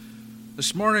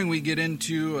This morning we get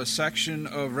into a section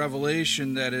of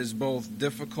Revelation that is both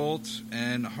difficult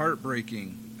and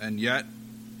heartbreaking, and yet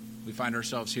we find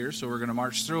ourselves here, so we're going to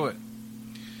march through it.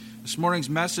 This morning's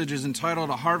message is entitled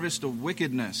A Harvest of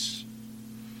Wickedness.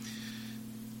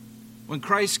 When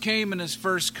Christ came in his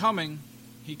first coming,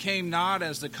 he came not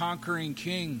as the conquering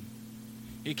king.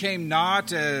 He came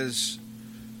not as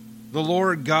the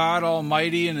Lord God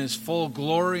Almighty in his full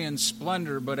glory and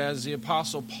splendor, but as the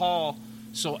Apostle Paul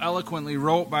so eloquently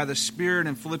wrote by the Spirit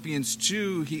in Philippians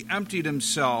 2, he emptied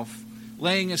himself,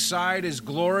 laying aside his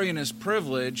glory and his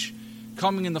privilege,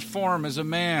 coming in the form as a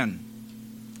man,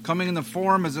 coming in the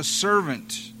form as a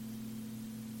servant.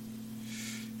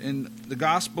 In the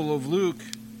Gospel of Luke,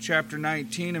 chapter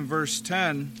 19 and verse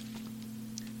 10,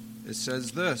 it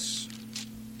says this: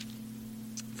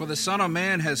 "For the Son of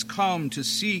Man has come to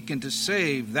seek and to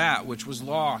save that which was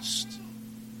lost."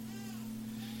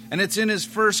 And it's in his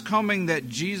first coming that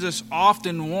Jesus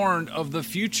often warned of the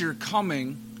future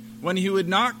coming, when he would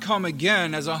not come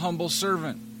again as a humble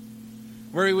servant,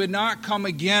 where he would not come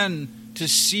again to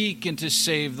seek and to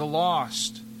save the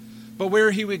lost, but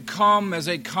where he would come as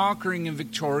a conquering and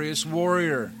victorious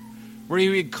warrior, where he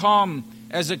would come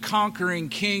as a conquering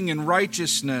king in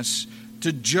righteousness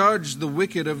to judge the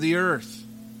wicked of the earth.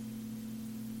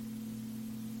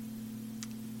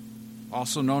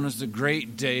 Also known as the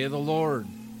great day of the Lord.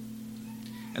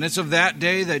 And it's of that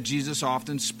day that Jesus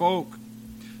often spoke.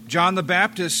 John the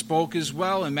Baptist spoke as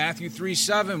well in Matthew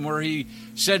 3:7, where he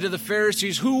said to the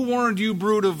Pharisees, "Who warned you,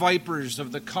 brood of vipers,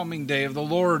 of the coming day of the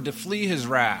Lord, to flee his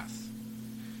wrath?"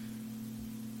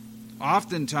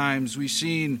 Oftentimes we've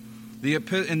seen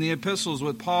in the epistles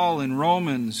with Paul in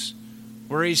Romans,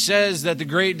 where he says that the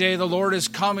great day of the Lord is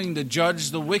coming to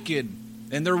judge the wicked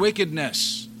and their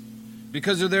wickedness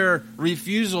because of their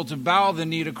refusal to bow the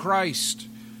knee to Christ,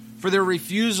 for their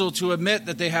refusal to admit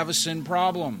that they have a sin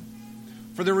problem,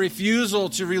 for their refusal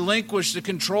to relinquish the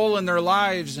control in their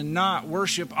lives and not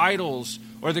worship idols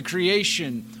or the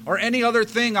creation or any other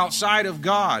thing outside of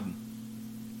God.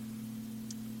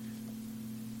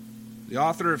 The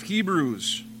author of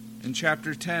Hebrews in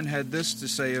chapter 10 had this to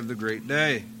say of the great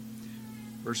day,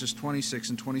 verses 26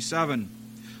 and 27.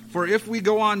 "For if we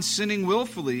go on sinning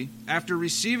willfully after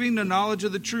receiving the knowledge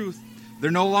of the truth, there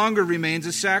no longer remains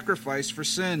a sacrifice for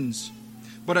sins,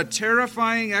 but a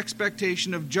terrifying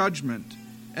expectation of judgment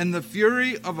and the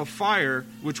fury of a fire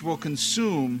which will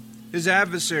consume his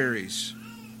adversaries."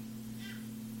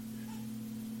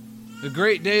 The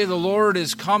great day of the Lord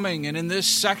is coming, and in this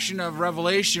section of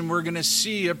Revelation, we're going to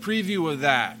see a preview of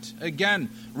that. Again,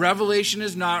 Revelation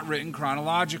is not written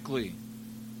chronologically.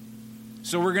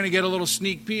 So we're going to get a little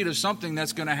sneak peek of something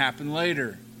that's going to happen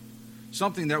later,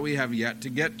 something that we have yet to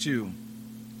get to.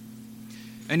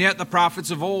 And yet the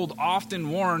prophets of old often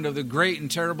warned of the great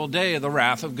and terrible day of the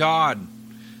wrath of God,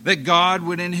 that God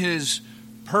would in his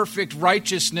perfect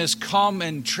righteousness come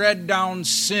and tread down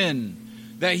sin,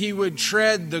 that he would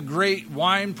tread the great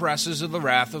wine presses of the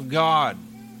wrath of God.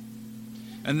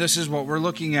 And this is what we're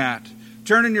looking at.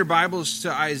 Turn in your Bibles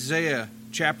to Isaiah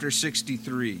chapter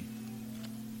 63.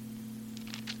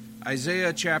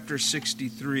 Isaiah chapter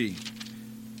 63.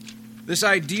 This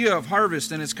idea of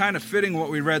harvest, and it's kind of fitting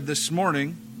what we read this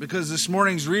morning, because this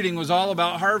morning's reading was all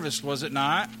about harvest, was it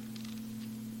not?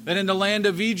 That in the land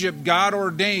of Egypt, God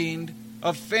ordained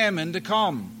a famine to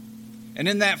come. And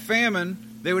in that famine,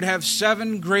 they would have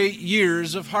 7 great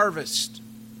years of harvest.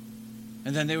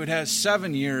 And then they would have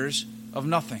 7 years of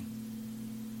nothing.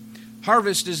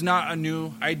 Harvest is not a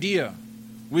new idea.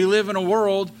 We live in a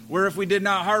world where if we did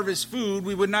not harvest food,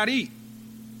 we would not eat.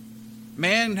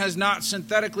 Man has not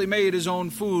synthetically made his own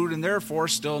food and therefore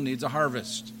still needs a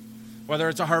harvest. Whether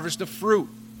it's a harvest of fruit,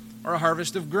 or a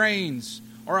harvest of grains,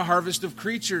 or a harvest of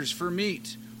creatures for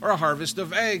meat, or a harvest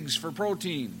of eggs for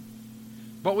protein.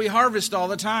 But we harvest all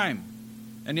the time,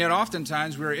 and yet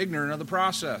oftentimes we are ignorant of the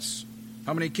process.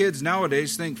 How many kids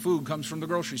nowadays think food comes from the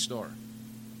grocery store?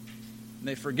 And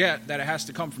they forget that it has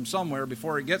to come from somewhere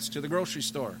before it gets to the grocery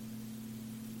store.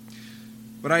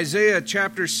 But Isaiah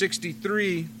chapter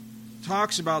 63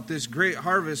 talks about this great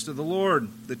harvest of the Lord,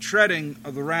 the treading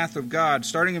of the wrath of God,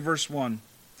 starting in verse 1.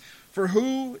 "For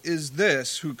who is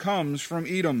this who comes from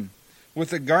Edom, with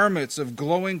the garments of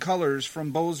glowing colors from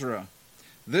Bozrah?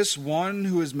 This one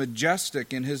who is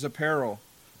majestic in his apparel,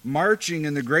 marching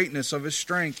in the greatness of his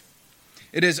strength.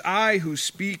 It is I who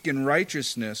speak in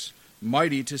righteousness,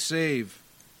 mighty to save.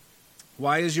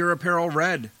 Why is your apparel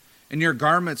red, and your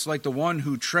garments like the one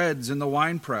who treads in the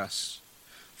winepress?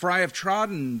 For I have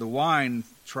trodden the wine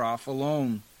trough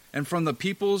alone, and from the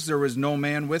peoples there was no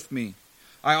man with me.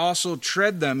 I also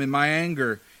tread them in my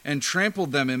anger, and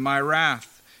trampled them in my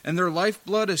wrath, And their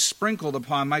lifeblood is sprinkled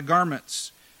upon my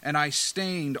garments, and I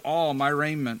stained all my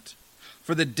raiment.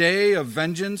 For the day of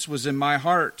vengeance was in my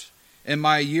heart, and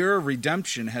my year of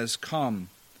redemption has come.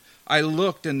 I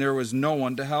looked, and there was no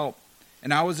one to help,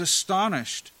 and I was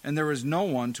astonished, and there was no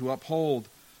one to uphold.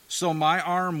 So my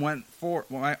arm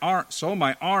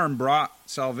brought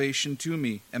salvation to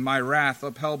me, and my wrath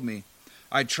upheld me.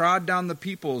 I trod down the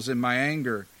peoples in my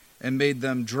anger, and made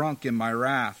them drunk in my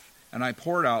wrath, and I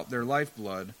poured out their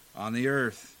lifeblood on the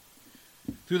earth.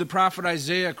 Through the prophet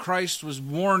Isaiah, Christ was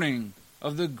warning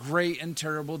of the great and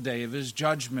terrible day of his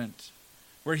judgment,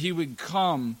 where he would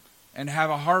come and have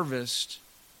a harvest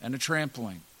and a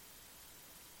trampling.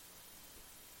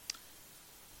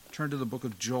 Turn to the book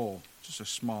of Joel, just a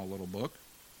small little book.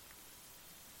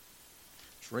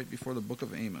 It's right before the book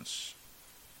of Amos.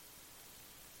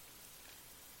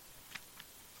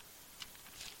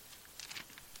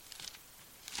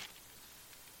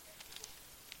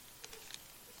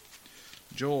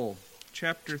 Joel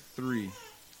chapter 3,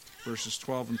 verses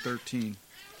 12 and 13.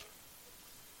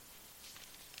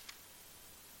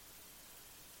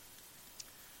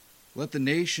 Let the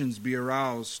nations be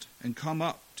aroused and come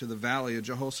up to the valley of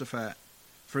Jehoshaphat,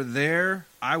 for there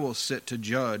I will sit to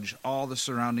judge all the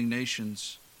surrounding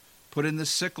nations. Put in the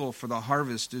sickle, for the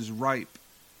harvest is ripe.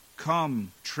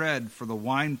 Come, tread, for the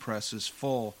winepress is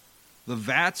full. The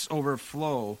vats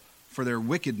overflow, for their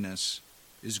wickedness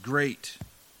is great.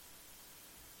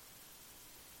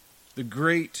 The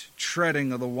great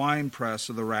treading of the winepress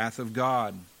of the wrath of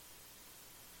God.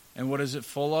 And what is it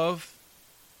full of?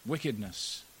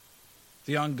 Wickedness.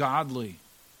 The ungodly.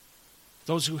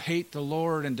 Those who hate the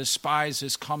Lord and despise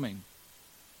his coming.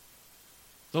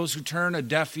 Those who turn a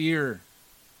deaf ear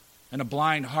and a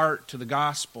blind heart to the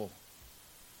gospel.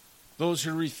 Those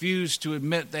who refuse to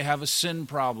admit they have a sin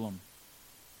problem.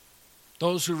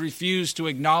 Those who refuse to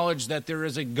acknowledge that there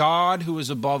is a God who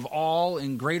is above all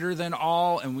and greater than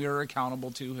all, and we are accountable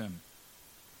to him.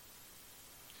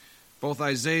 Both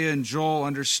Isaiah and Joel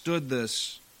understood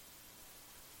this.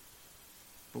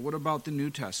 But what about the New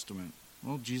Testament?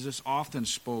 Well, Jesus often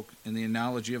spoke in the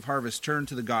analogy of harvest. Turn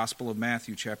to the Gospel of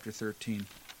Matthew, chapter 13.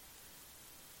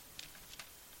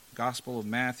 Gospel of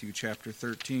Matthew, chapter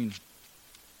 13.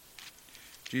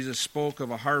 Jesus spoke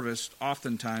of a harvest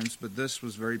oftentimes, but this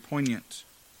was very poignant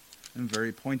and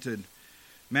very pointed.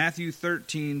 Matthew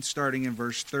 13, starting in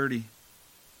verse 30.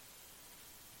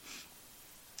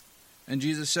 And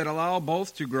Jesus said, allow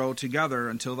both to grow together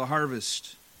until the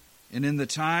harvest. And in the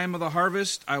time of the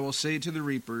harvest I will say to the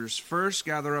reapers, first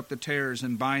gather up the tares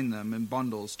and bind them in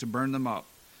bundles to burn them up,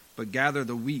 but gather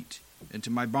the wheat into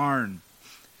my barn.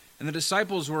 And the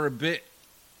disciples were a bit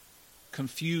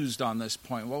confused on this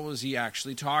point. What was he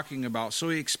actually talking about? So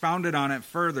he expounded on it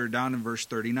further down in verse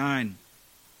 39.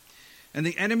 And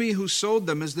the enemy who sowed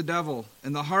them is the devil,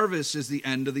 and the harvest is the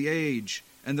end of the age,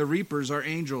 and the reapers are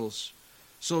angels.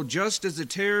 So just as the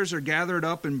tares are gathered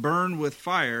up and burned with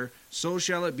fire, so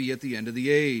shall it be at the end of the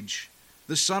age.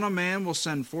 The Son of Man will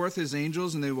send forth his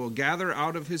angels, and they will gather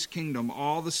out of his kingdom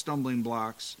all the stumbling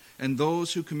blocks and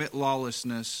those who commit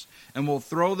lawlessness, and will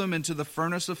throw them into the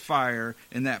furnace of fire,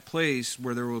 in that place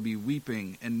where there will be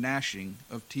weeping and gnashing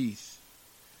of teeth.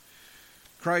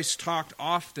 Christ talked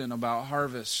often about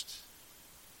harvest.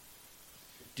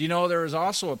 Do you know there is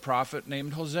also a prophet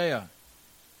named Hosea?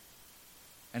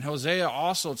 And Hosea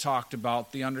also talked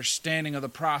about the understanding of the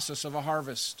process of a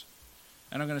harvest.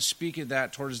 And I'm going to speak at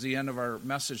that towards the end of our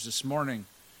message this morning.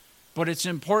 But it's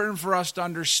important for us to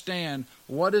understand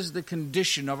what is the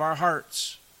condition of our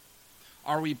hearts.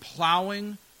 Are we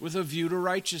plowing with a view to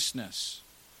righteousness?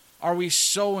 Are we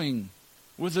sowing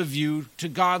with a view to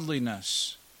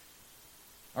godliness?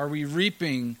 Are we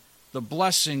reaping the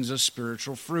blessings of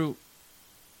spiritual fruit?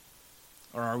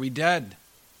 Or are we dead?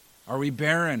 Are we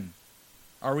barren?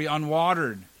 Are we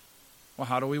unwatered? Well,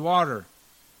 how do we water?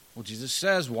 Well, Jesus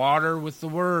says, water with the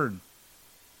Word.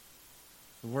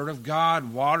 The Word of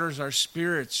God waters our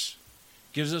spirits,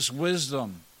 gives us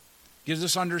wisdom, gives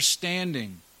us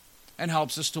understanding, and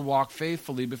helps us to walk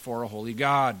faithfully before a holy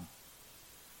God.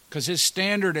 Because His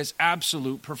standard is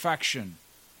absolute perfection.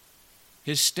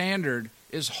 His standard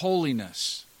is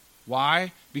holiness.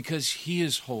 Why? Because He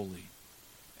is holy.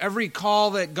 Every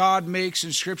call that God makes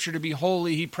in Scripture to be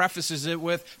holy, He prefaces it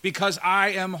with, because I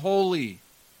am holy.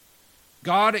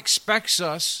 God expects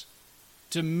us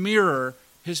to mirror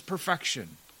His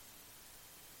perfection.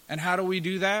 And how do we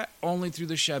do that? Only through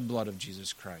the shed blood of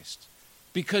Jesus Christ.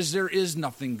 Because there is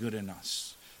nothing good in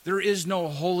us. There is no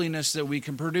holiness that we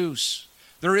can produce.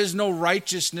 There is no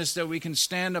righteousness that we can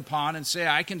stand upon and say,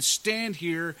 I can stand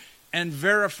here and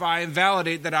verify and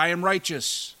validate that I am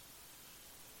righteous.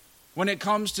 When it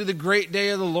comes to the great day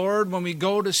of the Lord, when we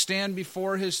go to stand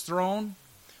before his throne,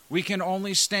 we can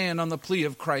only stand on the plea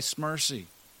of Christ's mercy,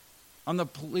 on the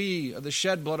plea of the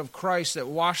shed blood of Christ that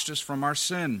washed us from our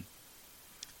sin.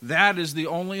 That is the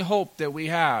only hope that we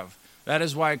have. That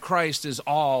is why Christ is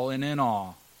all and in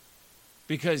all,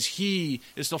 because he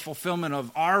is the fulfillment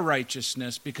of our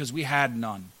righteousness, because we had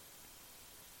none,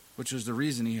 which was the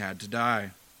reason he had to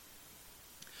die.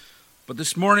 But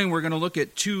this morning we're going to look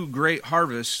at two great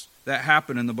harvests that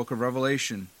happen in the book of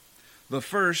Revelation. The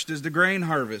first is the grain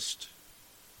harvest.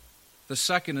 The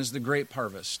second is the grape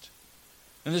harvest.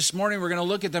 And this morning we're going to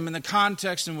look at them in the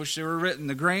context in which they were written.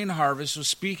 The grain harvest was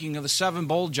speaking of the 7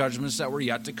 bowl judgments that were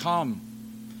yet to come.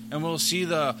 And we'll see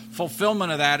the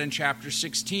fulfillment of that in chapter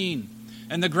 16.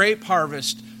 And the grape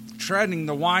harvest, treading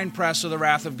the winepress of the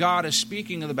wrath of God, is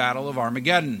speaking of the battle of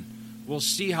Armageddon. We'll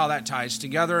see how that ties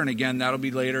together. And again, that'll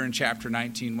be later in chapter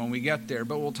 19 when we get there.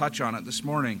 But we'll touch on it this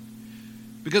morning,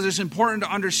 because it's important to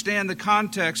understand the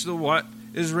context of what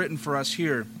is written for us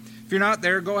here. If you're not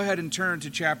there, go ahead and turn to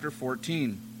chapter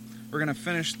 14. We're going to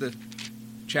finish the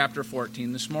chapter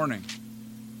 14 this morning.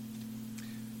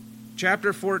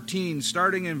 Chapter 14,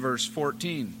 starting in verse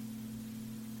 14.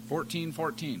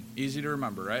 14. Easy to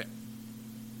remember, right?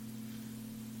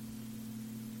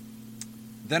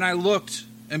 Then I looked,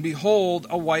 and behold,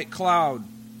 a white cloud.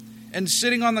 And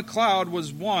sitting on the cloud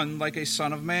was one like a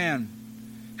son of man,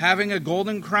 having a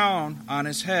golden crown on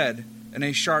his head and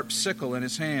a sharp sickle in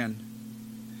his hand.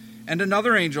 And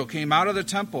another angel came out of the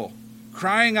temple,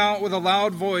 crying out with a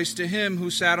loud voice to him who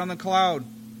sat on the cloud,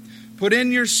 "Put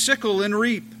in your sickle and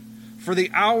reap, for the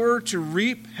hour to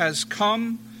reap has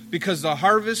come, because the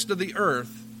harvest of the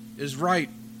earth is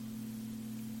ripe."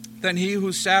 Then he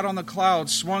who sat on the cloud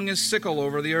swung his sickle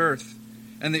over the earth,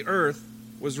 and the earth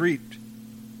was reaped.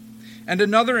 And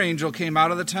another angel came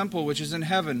out of the temple which is in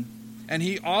heaven, and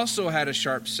he also had a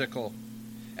sharp sickle.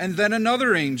 And then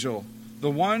another angel,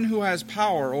 the one who has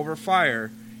power over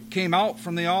fire, came out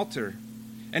from the altar.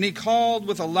 And he called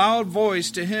with a loud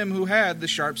voice to him who had the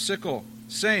sharp sickle,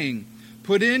 saying,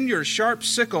 "Put in your sharp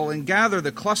sickle and gather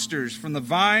the clusters from the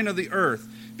vine of the earth,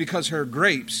 because her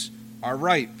grapes are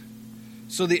ripe."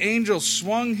 So the angel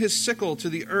swung his sickle to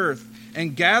the earth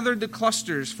and gathered the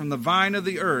clusters from the vine of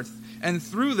the earth and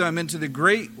threw them into the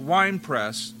great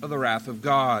winepress of the wrath of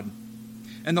God.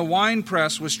 And the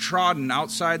winepress was trodden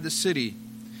outside the city,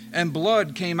 and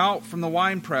blood came out from the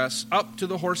winepress up to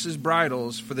the horses'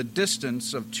 bridles for the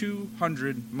distance of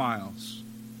 200 miles.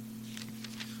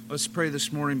 Let's pray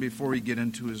this morning before we get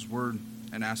into his word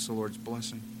and ask the Lord's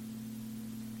blessing.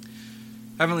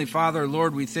 Heavenly Father,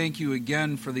 Lord, we thank you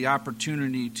again for the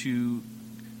opportunity to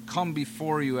come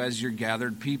before you as your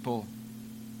gathered people,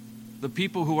 the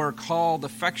people who are called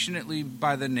affectionately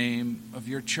by the name of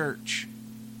your church,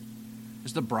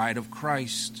 as the bride of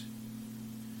Christ.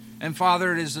 And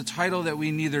Father, it is a title that we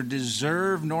neither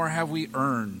deserve nor have we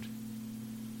earned,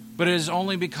 but it is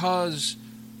only because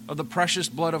of the precious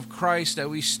blood of Christ that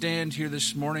we stand here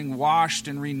this morning washed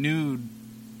and renewed,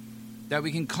 that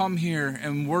we can come here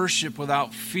and worship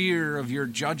without fear of your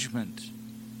judgment,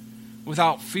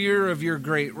 without fear of your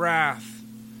great wrath.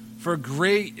 For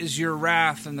great is your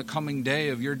wrath in the coming day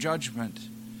of your judgment.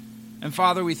 And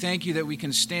Father, we thank you that we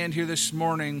can stand here this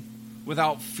morning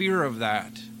without fear of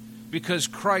that, because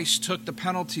Christ took the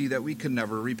penalty that we could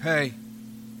never repay.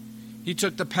 He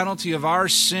took the penalty of our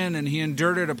sin and he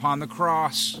endured it upon the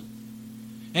cross.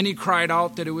 And he cried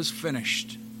out that it was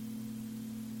finished.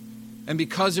 And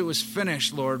because it was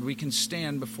finished, Lord, we can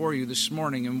stand before you this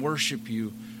morning and worship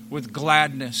you with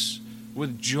gladness,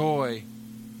 with joy,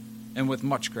 and with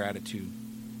much gratitude.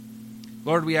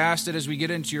 Lord, we ask that as we get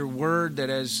into your word,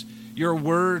 that as your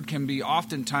word can be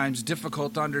oftentimes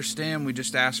difficult to understand, we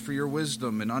just ask for your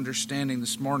wisdom and understanding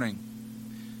this morning,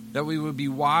 that we would be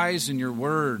wise in your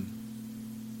word,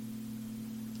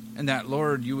 and that,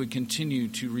 Lord, you would continue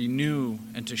to renew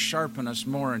and to sharpen us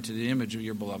more into the image of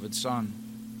your beloved Son.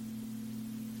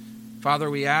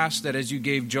 Father, we ask that as you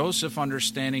gave Joseph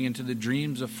understanding into the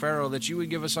dreams of Pharaoh, that you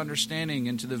would give us understanding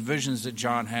into the visions that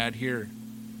John had here.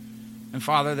 And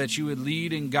Father, that you would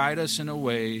lead and guide us in a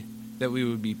way that we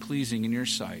would be pleasing in your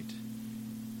sight.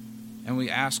 And we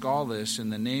ask all this in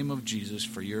the name of Jesus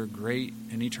for your great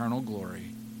and eternal glory.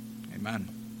 Amen.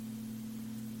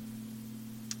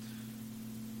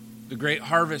 The great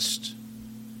harvest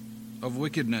of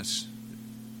wickedness.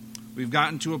 We've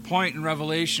gotten to a point in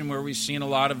Revelation where we've seen a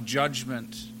lot of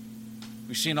judgment.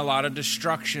 We've seen a lot of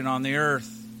destruction on the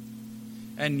earth.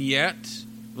 And yet,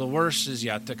 the worst is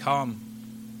yet to come.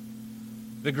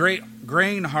 The great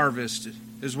grain harvest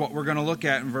is what we're going to look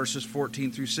at in verses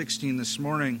 14 through 16 this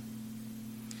morning.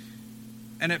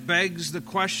 And it begs the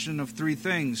question of three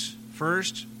things.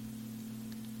 First,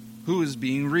 who is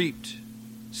being reaped?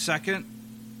 Second,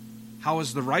 how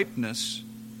is the ripeness?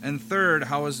 And third,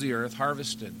 how is the earth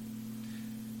harvested?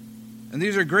 And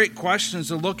these are great questions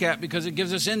to look at because it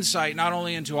gives us insight not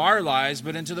only into our lives,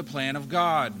 but into the plan of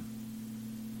God.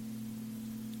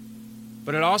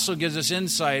 But it also gives us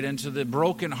insight into the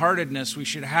brokenheartedness we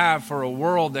should have for a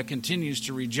world that continues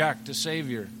to reject a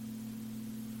Savior.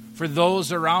 For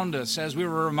those around us, as we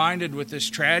were reminded with this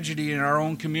tragedy in our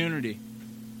own community,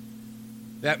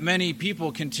 that many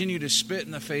people continue to spit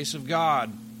in the face of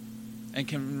God and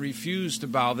can refuse to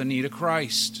bow the knee to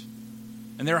Christ.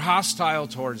 And they're hostile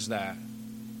towards that.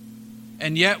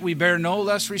 And yet we bear no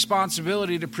less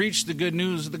responsibility to preach the good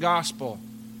news of the gospel.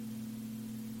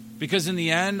 Because in the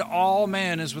end, all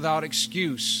man is without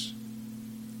excuse.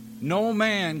 No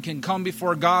man can come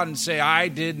before God and say, I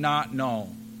did not know.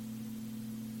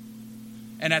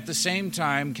 And at the same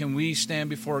time, can we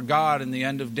stand before God in the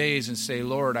end of days and say,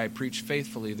 Lord, I preach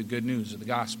faithfully the good news of the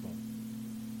gospel.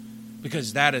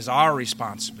 Because that is our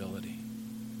responsibility.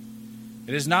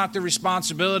 It is not the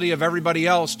responsibility of everybody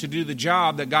else to do the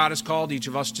job that God has called each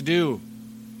of us to do.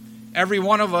 Every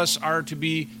one of us are to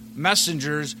be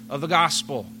messengers of the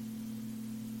gospel.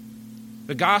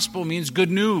 The gospel means good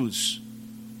news.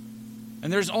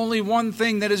 And there's only one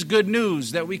thing that is good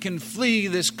news, that we can flee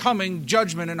this coming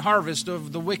judgment and harvest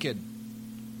of the wicked.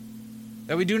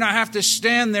 That we do not have to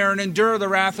stand there and endure the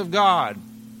wrath of God.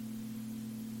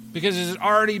 Because it has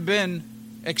already been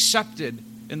accepted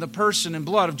in the person and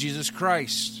blood of Jesus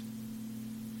Christ.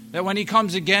 That when he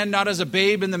comes again, not as a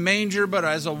babe in the manger, but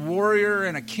as a warrior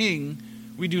and a king,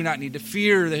 we do not need to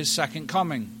fear his second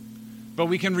coming. But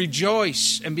we can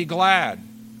rejoice and be glad.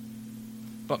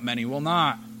 But many will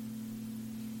not.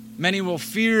 Many will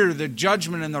fear the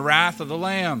judgment and the wrath of the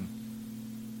Lamb.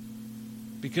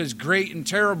 Because great and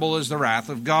terrible is the wrath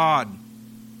of God.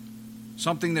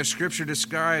 Something that Scripture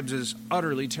describes as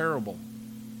utterly terrible.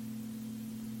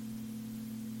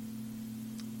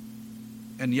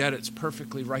 And yet it's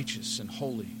perfectly righteous and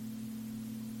holy.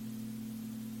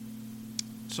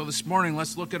 So this morning,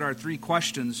 let's look at our three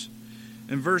questions.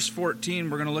 In verse 14,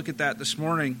 we're going to look at that this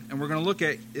morning, and we're going to look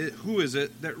at who is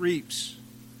it that reaps.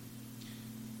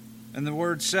 And the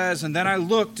word says, and then I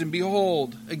looked, and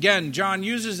behold. Again, John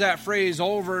uses that phrase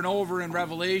over and over in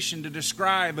Revelation to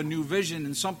describe a new vision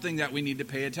and something that we need to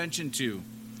pay attention to.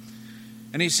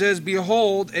 And he says,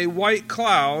 behold, a white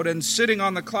cloud, and sitting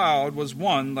on the cloud was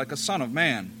one like a son of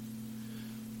man.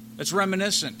 It's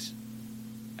reminiscent.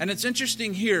 And it's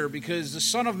interesting here because the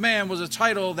Son of Man was a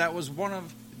title that was one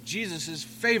of Jesus'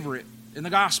 favorite in the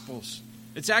Gospels.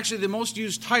 It's actually the most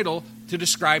used title to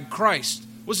describe Christ,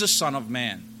 was the Son of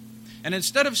Man. And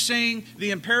instead of saying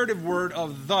the imperative word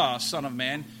of the Son of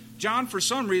Man, John for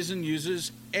some reason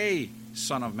uses a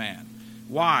Son of Man.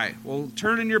 Why? Well,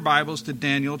 turn in your Bibles to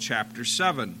Daniel chapter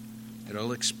 7.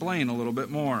 It'll explain a little bit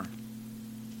more.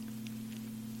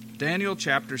 Daniel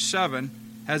chapter 7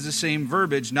 has the same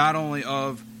verbiage, not only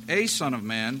of a Son of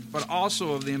Man, but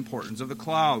also of the importance of the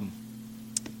cloud.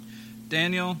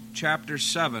 Daniel chapter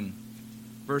 7,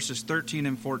 verses 13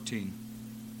 and 14.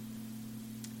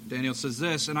 Daniel says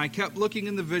this, and I kept looking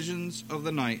in the visions of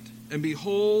the night, and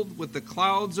behold, with the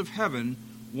clouds of heaven,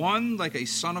 one like a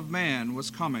son of man was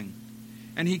coming.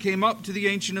 And he came up to the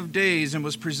Ancient of Days and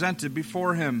was presented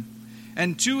before him.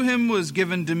 And to him was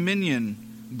given dominion,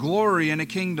 glory, and a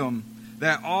kingdom,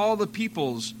 that all the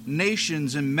peoples,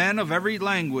 nations, and men of every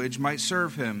language might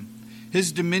serve him.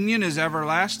 His dominion is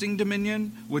everlasting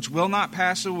dominion, which will not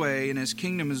pass away, and his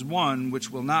kingdom is one which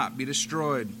will not be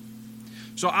destroyed.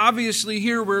 So obviously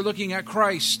here we're looking at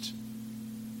Christ.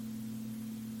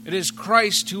 It is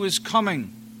Christ who is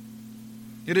coming.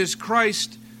 It is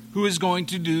Christ who is going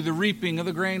to do the reaping of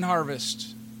the grain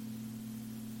harvest.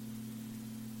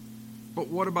 But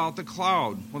what about the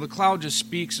cloud? Well, the cloud just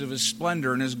speaks of his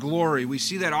splendor and his glory. We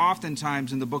see that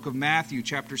oftentimes in the book of Matthew,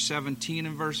 chapter 17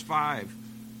 and verse 5,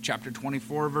 chapter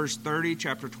 24, verse 30,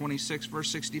 chapter 26, verse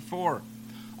 64.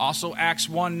 Also Acts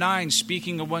 1:9,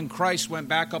 speaking of when Christ went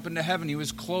back up into heaven, he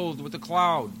was clothed with a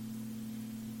cloud.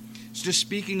 It's just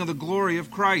speaking of the glory of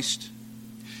Christ.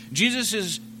 Jesus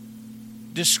is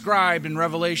described in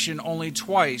Revelation only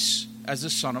twice as the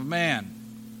Son of Man.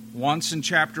 Once in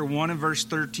chapter 1 and verse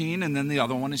 13, and then the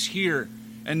other one is here.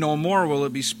 And no more will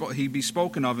he be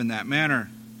spoken of in that manner.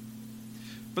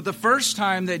 But the first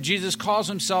time that Jesus calls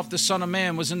himself the Son of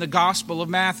Man was in the Gospel of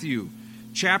Matthew,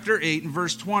 chapter 8 and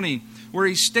verse 20, where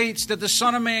he states that the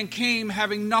Son of Man came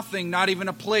having nothing, not even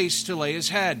a place to lay his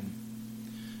head.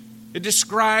 It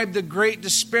described the great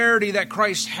disparity that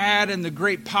Christ had and the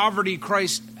great poverty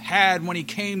Christ had when he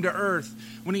came to earth,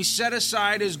 when he set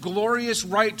aside his glorious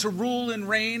right to rule and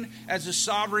reign as the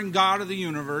sovereign God of the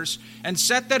universe, and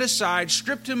set that aside,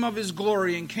 stripped him of his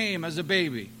glory, and came as a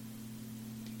baby.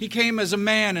 He came as a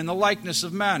man in the likeness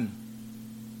of men.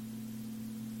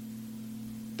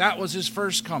 That was his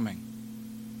first coming.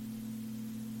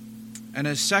 And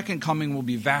his second coming will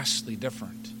be vastly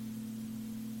different.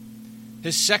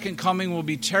 His second coming will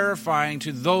be terrifying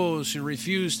to those who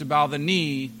refuse to bow the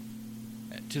knee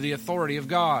to the authority of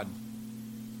God.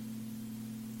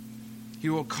 He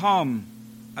will come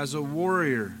as a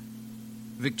warrior,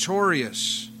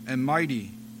 victorious and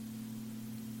mighty.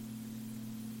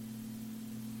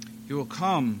 He will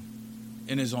come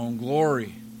in his own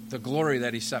glory, the glory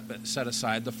that he set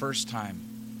aside the first time.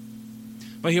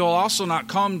 But he will also not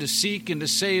come to seek and to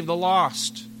save the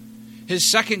lost. His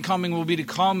second coming will be to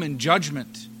come in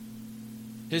judgment.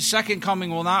 His second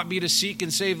coming will not be to seek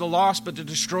and save the lost, but to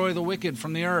destroy the wicked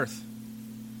from the earth,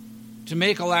 to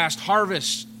make a last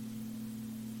harvest,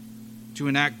 to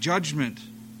enact judgment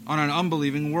on an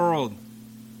unbelieving world.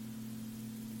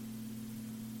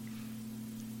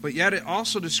 But yet it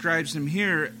also describes him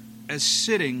here as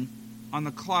sitting on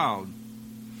the cloud.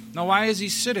 Now, why is he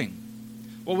sitting?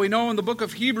 Well, we know in the book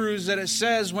of Hebrews that it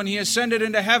says when he ascended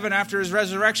into heaven after his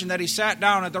resurrection that he sat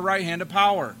down at the right hand of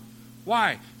power.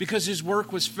 Why? Because his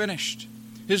work was finished.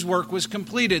 His work was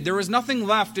completed. There was nothing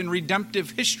left in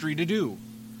redemptive history to do.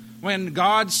 When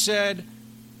Christ said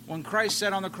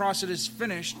on the cross, it is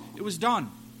finished, it was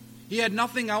done. He had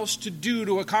nothing else to do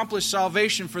to accomplish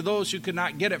salvation for those who could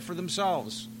not get it for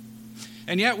themselves.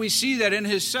 And yet we see that in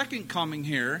his second coming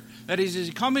here, that as he's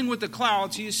coming with the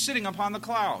clouds, he is sitting upon the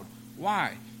cloud.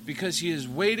 Why? Because he is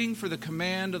waiting for the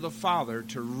command of the Father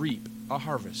to reap a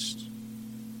harvest.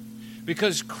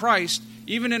 Because Christ,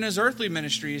 even in his earthly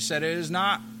ministry, he said, it is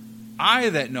not I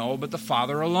that know, but the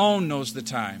Father alone knows the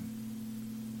time.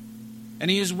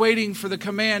 And he is waiting for the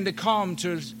command to come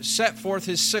to set forth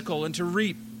his sickle and to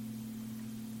reap.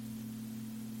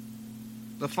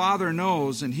 The Father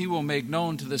knows, and he will make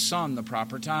known to the Son the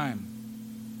proper time.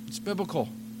 It's biblical.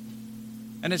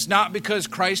 And it's not because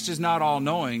Christ is not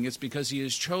all-knowing. It's because he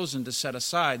has chosen to set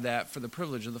aside that for the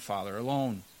privilege of the Father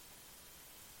alone.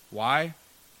 Why?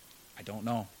 I don't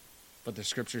know. But the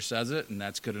Scripture says it, and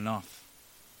that's good enough.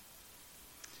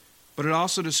 But it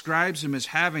also describes him as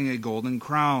having a golden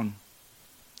crown.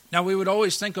 Now, we would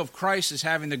always think of Christ as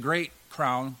having the great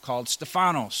crown called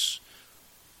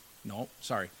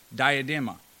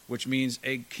diadema, which means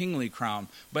a kingly crown.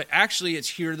 But actually, it's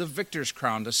here the victor's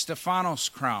crown, the Stephanos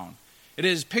crown. It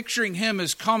is picturing him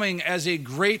as coming as a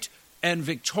great and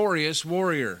victorious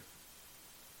warrior.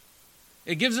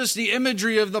 It gives us the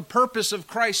imagery of the purpose of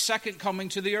Christ's second coming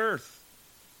to the earth.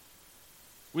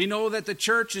 We know that the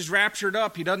church is raptured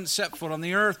up. He doesn't set foot on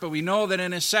the earth, but we know that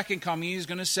in his second coming, he's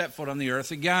going to set foot on the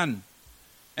earth again.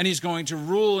 And he's going to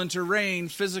rule and to reign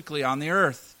physically on the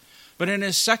earth. But in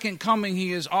his second coming,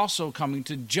 he is also coming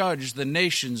to judge the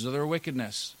nations of their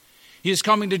wickedness. He is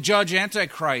coming to judge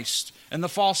Antichrist and the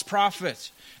false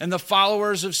prophet and the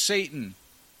followers of Satan.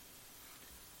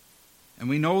 And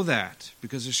we know that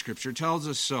because the Scripture tells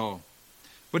us so.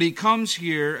 But he comes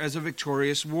here as a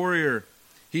victorious warrior.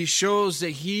 He shows that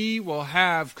he will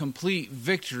have complete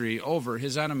victory over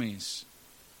his enemies.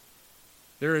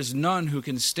 There is none who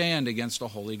can stand against a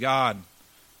holy God.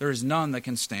 There is none that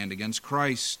can stand against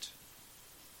Christ.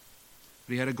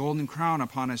 But he had a golden crown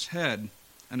upon his head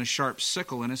and a sharp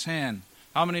sickle in his hand.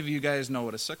 How many of you guys know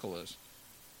what a sickle is?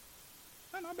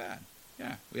 Not bad.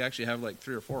 Yeah, we actually have like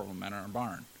 3 or 4 of them in our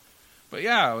barn. But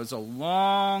yeah, it was a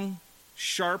long,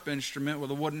 sharp instrument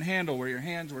with a wooden handle where your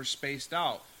hands were spaced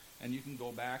out. And you can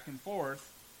go back and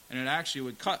forth, and it actually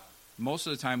would cut. Most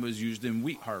of the time it was used in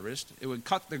wheat harvest. It would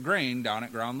cut the grain down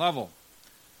at ground level.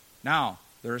 Now,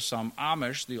 there are some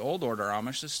Amish, the old order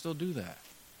Amish, that still do that.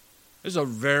 It's a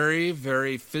very,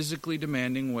 very physically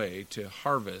demanding way to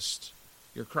harvest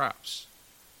your crops.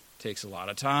 It takes a lot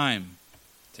of time.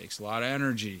 It takes a lot of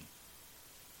energy.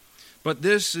 But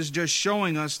this is just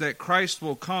showing us that Christ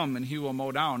will come and he will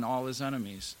mow down all his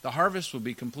enemies. The harvest will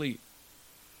be complete.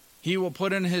 He will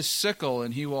put in his sickle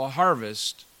and he will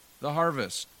harvest the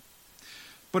harvest.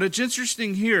 But it's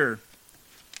interesting here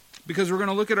because we're going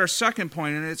to look at our second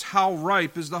point, and it's how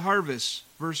ripe is the harvest.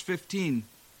 Verse 15.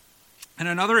 And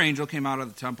another angel came out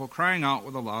of the temple, crying out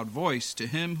with a loud voice to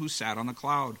him who sat on the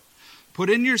cloud,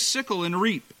 "Put in your sickle and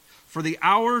reap, for the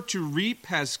hour to reap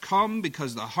has come,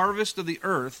 because the harvest of the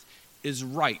earth is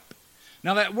ripe."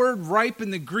 Now that word ripe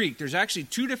in the Greek, there's actually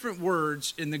 2 different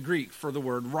words in the Greek for the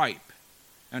word ripe.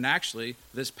 And actually,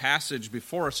 this passage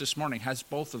before us this morning has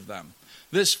both of them.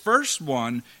 This first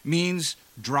one means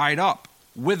dried up,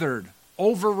 withered,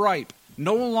 overripe,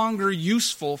 no longer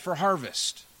useful for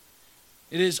harvest.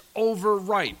 It is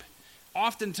overripe.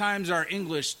 Oftentimes our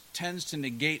English tends to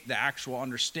negate the actual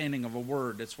understanding of a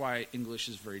word. That's why English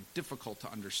is very difficult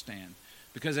to understand.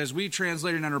 Because as we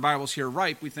translate it in our Bibles here,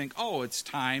 ripe, we think, oh, it's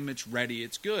time, it's ready,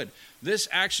 it's good. This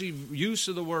actually use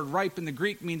of the word ripe in the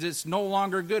Greek means it's no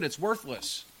longer good, it's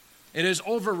worthless. It is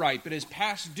overripe, it is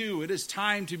past due, it is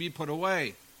time to be put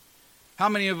away. How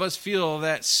many of us feel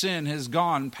that sin has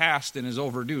gone past and is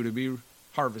overdue to be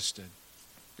harvested?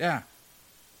 Yeah.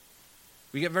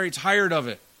 We get very tired of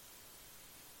it.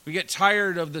 We get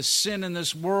tired of the sin in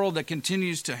this world that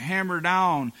continues to hammer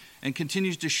down and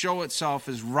continues to show itself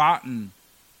as rotten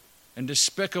and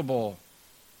despicable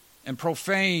and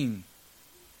profane.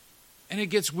 And it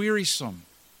gets wearisome.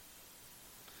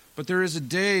 But there is a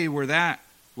day where that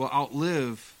will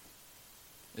outlive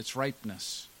its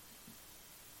ripeness.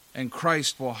 And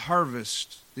Christ will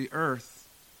harvest the earth.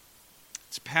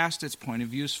 It's past its point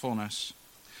of usefulness.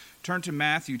 Turn to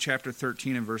Matthew chapter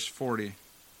 13 and verse 40.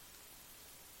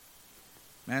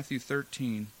 Matthew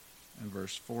 13 and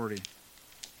verse 40.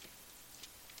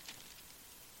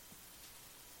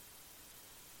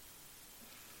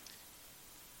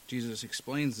 Jesus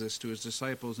explains this to his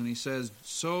disciples, and he says,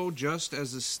 "So just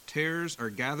as the tares are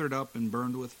gathered up and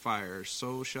burned with fire,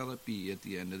 so shall it be at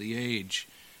the end of the age."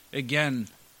 Again,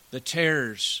 the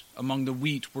tares among the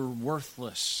wheat were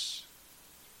worthless.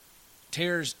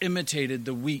 Tares imitated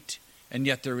the wheat, and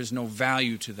yet there is no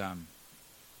value to them.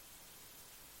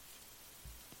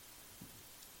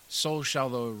 So shall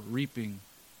the reaping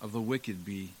of the wicked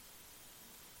be.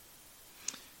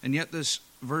 And yet this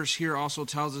verse here also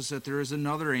tells us that there is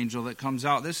another angel that comes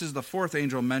out. This is the fourth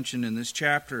angel mentioned in this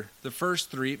chapter. The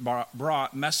first three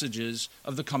brought messages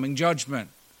of the coming judgment.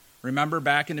 Remember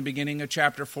back in the beginning of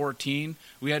chapter 14,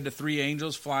 we had the three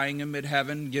angels flying in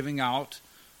mid-heaven giving out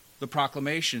the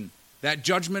proclamation that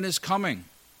judgment is coming.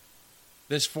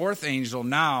 This fourth angel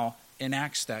now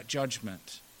enacts that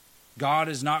judgment. God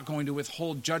is not going to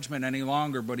withhold judgment any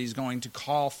longer, but he's going to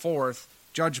call forth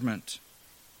judgment.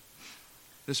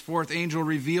 This fourth angel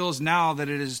reveals now that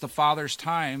it is the Father's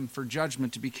time for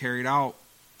judgment to be carried out.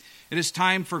 It is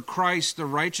time for Christ, the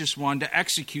righteous one, to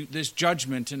execute this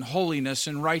judgment in holiness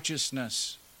and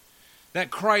righteousness.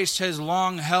 That Christ has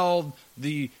long held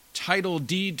the title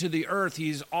deed to the earth.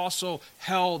 He's also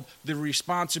held the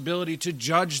responsibility to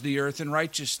judge the earth in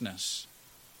righteousness.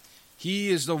 He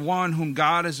is the one whom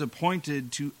God has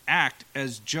appointed to act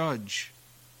as judge.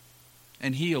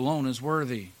 And he alone is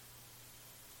worthy.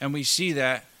 And we see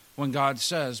that when God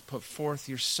says, "Put forth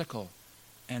your sickle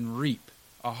and reap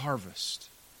a harvest."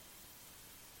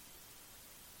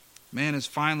 Man has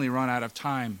finally run out of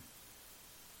time.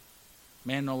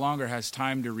 Man no longer has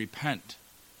time to repent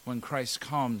when Christ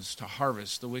comes to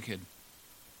harvest the wicked.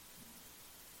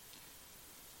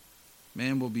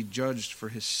 Man will be judged for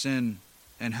his sin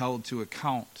and held to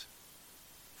account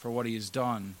for what he has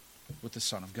done with the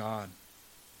Son of God.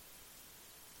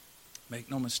 Make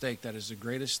no mistake, that is the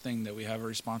greatest thing that we have a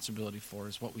responsibility for,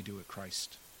 is what we do at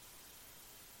Christ.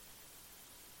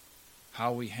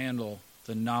 How we handle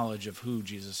the knowledge of who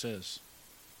Jesus is.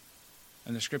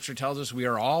 And the Scripture tells us we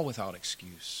are all without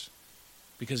excuse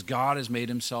because God has made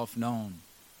himself known.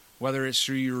 Whether it's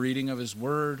through your reading of his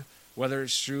word, whether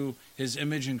it's through his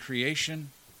image in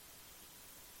creation,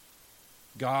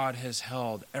 God has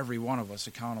held every one of us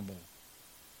accountable.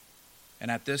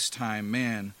 And at this time,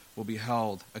 man will be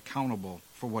held accountable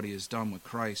for what he has done with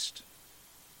Christ.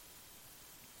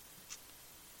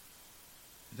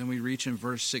 Then we reach in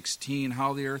verse 16,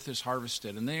 how the earth is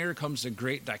harvested. And there comes the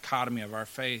great dichotomy of our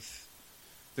faith,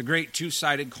 the great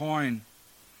two-sided coin.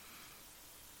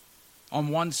 On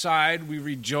one side, we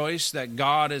rejoice that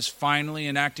God is finally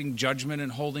enacting judgment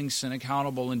and holding sin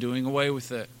accountable and doing away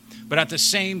with it. But at the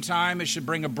same time, it should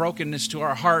bring a brokenness to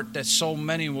our heart that so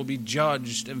many will be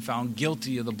judged and found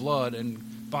guilty of the blood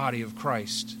and body of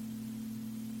Christ.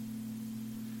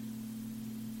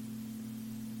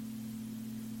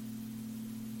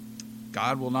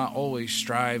 God will not always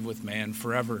strive with man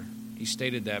forever. He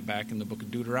stated that back in the book of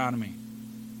Deuteronomy.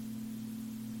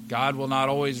 God will not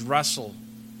always wrestle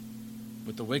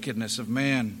with the wickedness of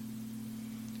man.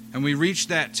 And we reach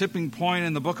that tipping point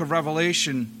in the book of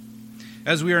Revelation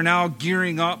as we are now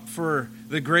gearing up for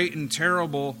the great and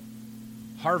terrible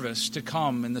harvest to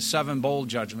come in the 7 bowl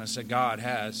judgments that God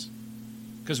has.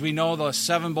 Because we know the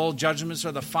 7 bowl judgments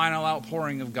are the final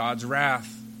outpouring of God's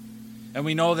wrath. And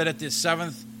we know that at the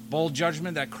 7th bowl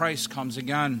judgment that Christ comes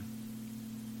again.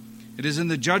 It is in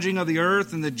the judging of the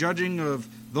earth and the judging of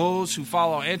those who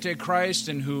follow Antichrist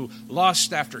and who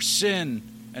lust after sin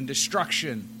and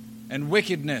destruction and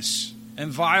wickedness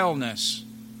and vileness.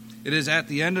 It is at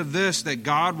the end of this that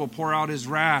God will pour out his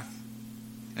wrath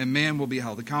and man will be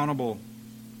held accountable.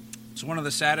 It's one of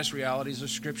the saddest realities of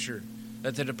Scripture,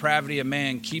 that the depravity of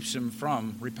man keeps him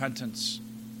from repentance.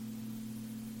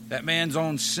 That man's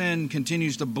own sin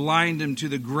continues to blind him to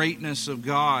the greatness of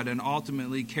God and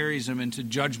ultimately carries him into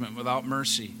judgment without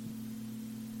mercy.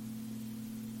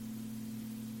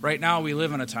 Right now we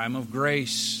live in a time of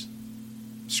grace.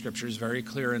 Scripture is very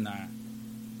clear in that.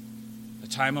 A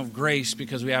time of grace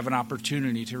because we have an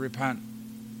opportunity to repent.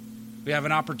 We have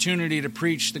an opportunity to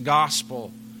preach the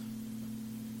gospel.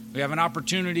 We have an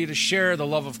opportunity to share the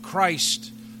love of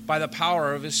Christ by the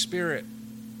power of his Spirit.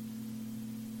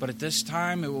 But at this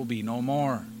time, it will be no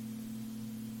more.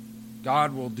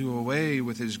 God will do away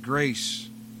with his grace,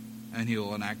 and he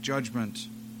will enact judgment.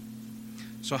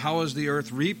 So how is the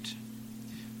earth reaped?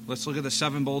 Let's look at the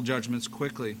 7 bowl judgments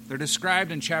quickly. They're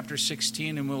described in chapter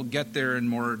 16, and we'll get there in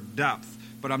more depth.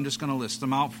 But I'm just going to list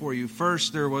them out for you.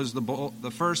 First, there was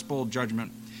the first bowl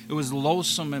judgment. It was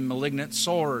loathsome and malignant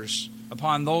sores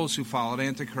upon those who followed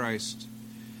Antichrist.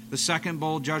 The second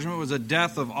bowl judgment was a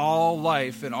death of all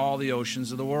life in all the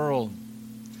oceans of the world.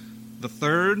 The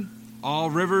third, all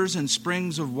rivers and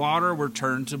springs of water were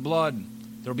turned to blood.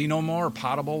 There will be no more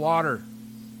potable water.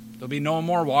 There will be no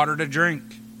more water to drink.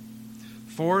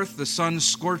 Fourth, the sun's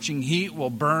scorching heat will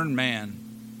burn man.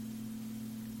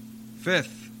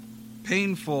 Fifth,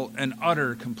 painful and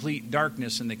utter complete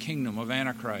darkness in the kingdom of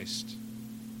Antichrist.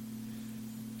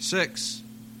 Sixth,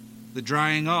 the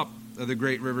drying up of the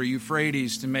great river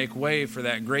Euphrates to make way for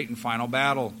that great and final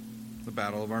battle, the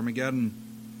Battle of Armageddon.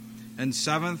 And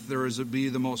seventh, there is to be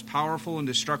the most powerful and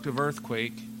destructive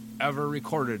earthquake ever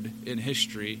recorded in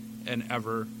history and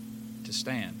ever to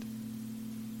stand.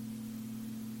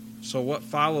 So what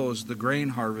follows the grain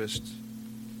harvest?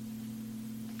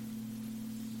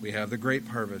 We have the grape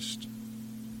harvest,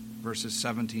 verses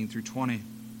 17 through 20.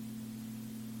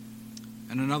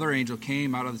 And another angel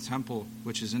came out of the temple,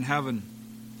 which is in heaven,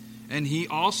 and he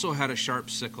also had a sharp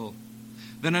sickle.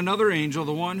 Then another angel,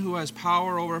 the one who has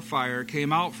power over fire,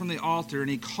 came out from the altar, and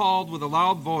he called with a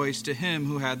loud voice to him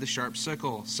who had the sharp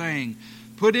sickle, saying,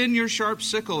 "Put in your sharp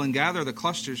sickle and gather the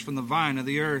clusters from the vine of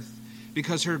the earth,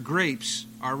 because her grapes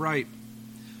are ripe."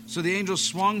 So the angel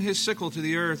swung his sickle to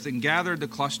the earth and gathered the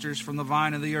clusters from the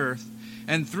vine of the earth,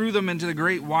 and threw them into the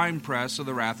great winepress of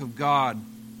the wrath of God.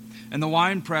 And the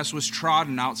winepress was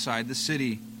trodden outside the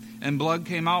city, and blood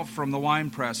came out from the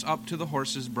winepress up to the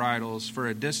horses' bridles for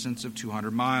a distance of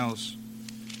 200 miles.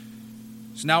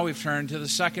 So now we've turned to the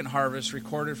second harvest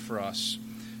recorded for us.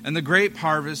 And the grape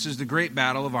harvest is the great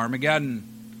battle of Armageddon.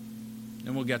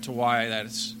 And we'll get to why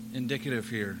that's indicative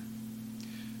here.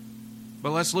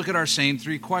 But let's look at our same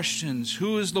 3 questions.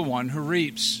 Who is the one who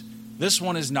reaps? This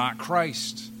one is not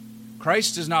Christ.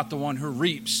 Christ is not the one who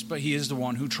reaps, but he is the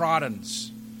one who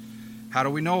troddens. How do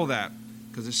we know that?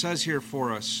 Because it says here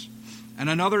for us, and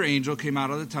another angel came out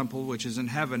of the temple which is in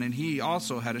heaven, and he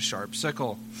also had a sharp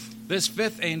sickle. This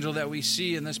 5th angel that we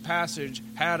see in this passage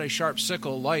had a sharp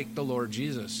sickle like the Lord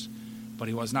Jesus, but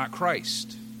he was not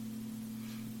Christ.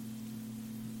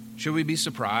 Should we be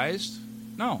surprised?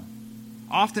 No.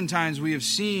 Oftentimes we have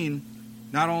seen,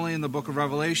 not only in the book of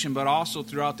Revelation, but also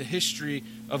throughout the history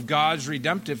of God's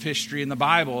redemptive history in the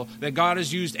Bible, that God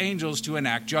has used angels to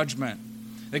enact judgment.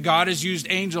 That God has used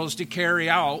angels to carry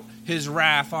out his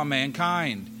wrath on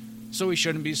mankind. So we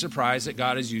shouldn't be surprised that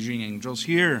God is using angels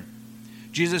here.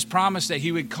 Jesus promised that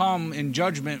he would come in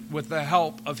judgment with the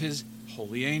help of his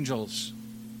holy angels.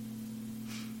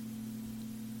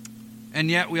 And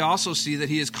yet we also see that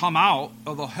he has come out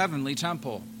of the heavenly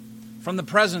temple, from the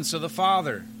presence of the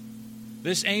Father.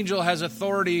 This angel has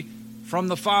authority from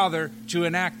the Father to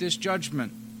enact this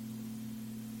judgment.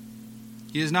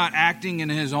 He is not acting in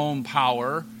his own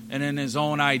power and in his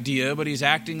own idea, but he's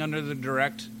acting under the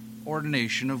direct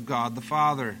ordination of God the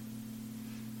Father.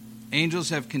 Angels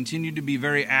have continued to be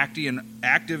very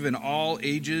active in all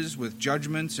ages with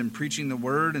judgments and preaching the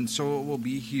word, and so it will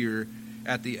be here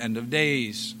at the end of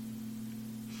days.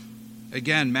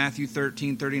 Again, Matthew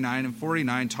 13, 39 and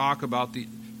 49 talk about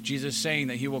Jesus saying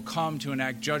that he will come to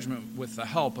enact judgment with the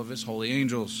help of his holy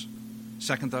angels.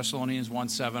 2 Thessalonians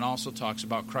 1:7 also talks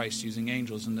about Christ using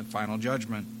angels in the final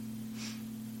judgment.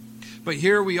 But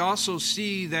here we also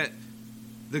see that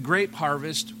the grape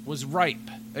harvest was ripe.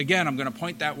 Again, I'm going to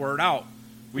point that word out.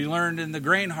 We learned in the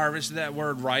grain harvest that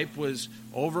word ripe was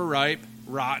overripe,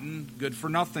 rotten, good for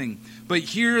nothing. But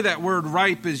here that word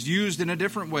ripe is used in a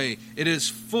different way. It is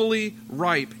fully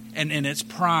ripe and in its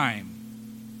prime.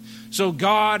 So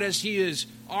God, as he is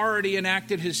already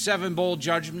enacted his 7 bold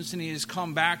judgments and he has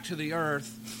come back to the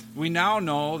earth, we now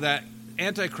know that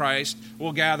Antichrist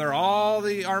will gather all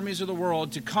the armies of the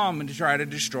world to come and to try to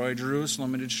destroy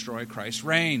Jerusalem and to destroy Christ's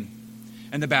reign.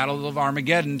 And the battle of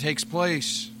Armageddon takes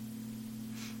place.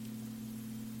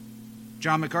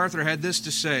 John MacArthur had this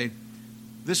to say: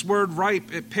 this word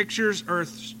ripe, it pictures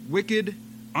earth's wicked,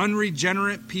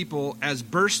 unregenerate people as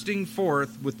bursting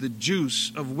forth with the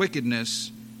juice of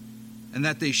wickedness, and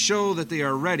that they show that they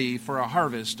are ready for a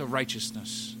harvest of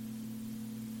righteousness.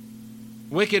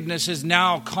 Wickedness has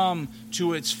now come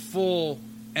to its full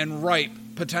and ripe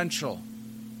potential.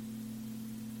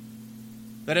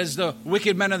 That as the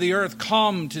wicked men of the earth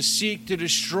come to seek to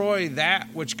destroy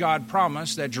that which God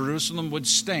promised, that Jerusalem would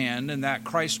stand and that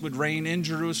Christ would reign in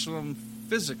Jerusalem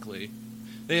physically,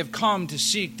 they have come to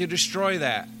seek to destroy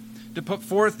that, to put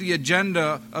forth the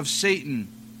agenda of Satan.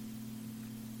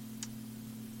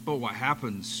 But what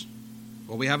happens?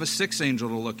 Well, we have a 6th angel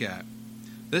to look at.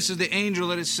 This is the angel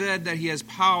that is said that he has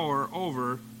power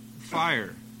over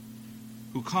fire,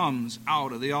 who comes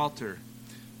out of the altar.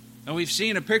 And we've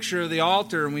seen a picture of the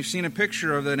altar, and we've seen a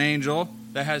picture of an angel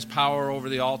that has power over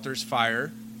the altar's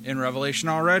fire in Revelation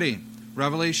already.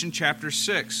 Revelation chapter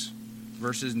 6,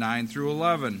 verses 9 through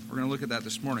 11. We're going to look at that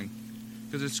this morning,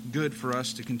 because it's good for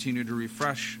us to continue to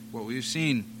refresh what we've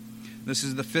seen. This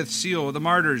is the 5th seal of the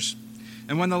martyrs.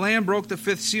 And when the Lamb broke the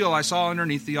 5th seal, I saw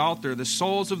underneath the altar the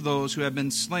souls of those who have been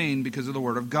slain because of the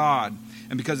word of God,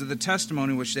 and because of the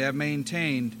testimony which they have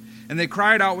maintained. And they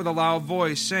cried out with a loud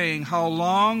voice, saying, How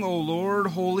long, O Lord,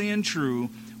 holy and true,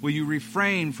 will you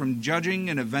refrain from judging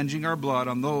and avenging our blood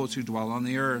on those who dwell on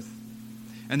the earth?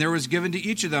 And there was given to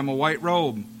each of them a white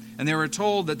robe, and they were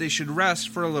told that they should rest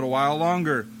for a little while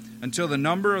longer, until the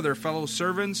number of their fellow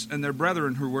servants and their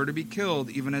brethren who were to be killed,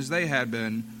 even as they had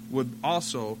been, would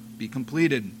also be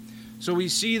completed. So we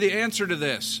see the answer to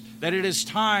this, that it is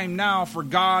time now for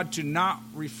God to not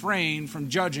refrain from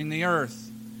judging the earth,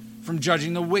 from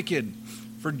judging the wicked,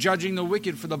 for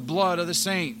the blood of the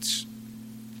saints.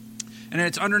 And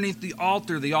it's underneath the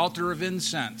altar of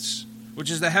incense, which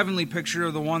is the heavenly picture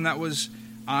of the one that was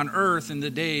on earth in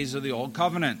the days of the Old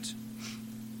Covenant.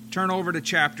 Turn over to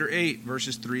chapter 8,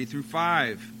 verses 3 through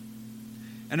 5.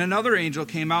 And another angel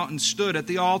came out and stood at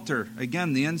the altar,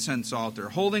 again the incense altar,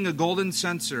 holding a golden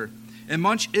censer. And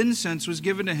much incense was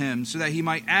given to him, so that he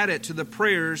might add it to the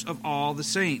prayers of all the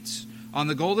saints, on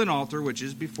the golden altar which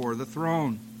is before the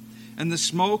throne. And the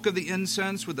smoke of the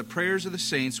incense with the prayers of the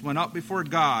saints went up before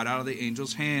God out of the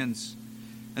angel's hands.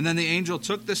 And then the angel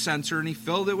took the censer, and he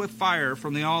filled it with fire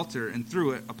from the altar, and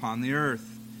threw it upon the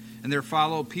earth. And there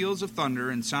followed peals of thunder,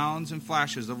 and sounds and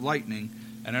flashes of lightning,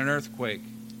 and an earthquake.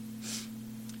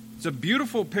 It's a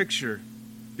beautiful picture,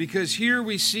 because here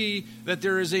we see that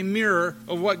there is a mirror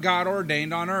of what God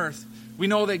ordained on earth. We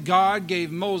know that God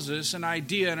gave Moses an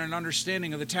idea and an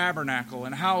understanding of the tabernacle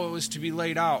and how it was to be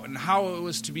laid out and how it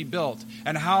was to be built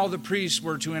and how the priests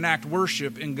were to enact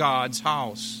worship in God's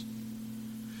house.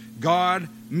 God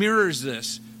mirrors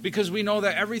this because we know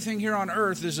that everything here on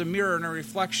earth is a mirror and a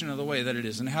reflection of the way that it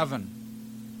is in heaven.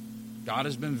 God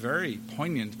has been very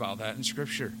poignant about that in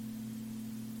Scripture.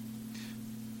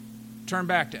 Turn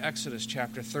back to Exodus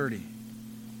chapter 30.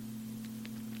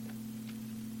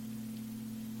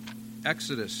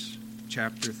 Exodus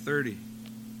chapter 30,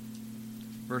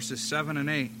 verses 7 and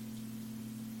 8.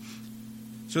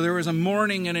 So there was a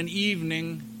morning and an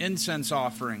evening incense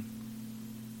offering.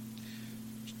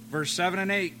 Verse 7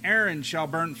 and 8, Aaron shall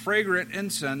burn fragrant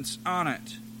incense on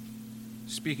it.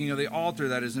 Speaking of the altar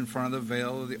that is in front of the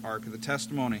veil of the ark of the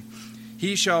testimony.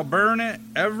 He shall burn it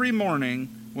every morning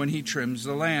when he trims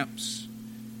the lamps.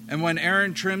 And when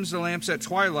Aaron trims the lamps at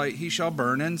twilight, he shall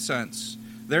burn incense.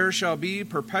 There shall be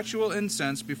perpetual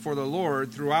incense before the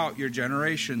Lord throughout your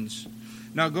generations.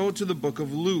 Now go to the book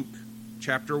of Luke,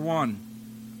 chapter 1.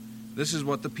 This is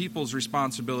what the people's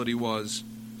responsibility was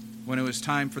when it was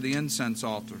time for the incense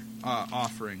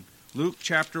offering. Luke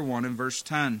chapter 1 and verse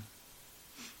 10.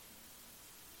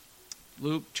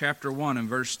 Luke chapter 1 and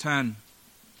verse 10.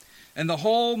 And the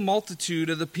whole multitude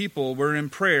of the people were in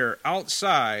prayer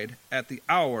outside at the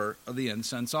hour of the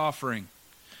incense offering.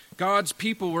 God's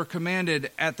people were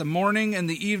commanded at the morning and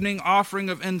the evening offering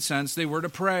of incense, they were to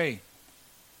pray.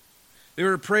 They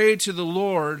were to pray to the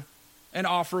Lord and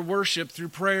offer worship through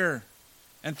prayer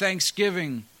and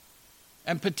thanksgiving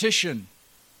and petition.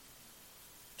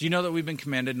 Do you know that we've been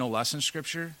commanded no less in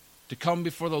Scripture? To come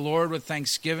before the Lord with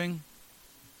thanksgiving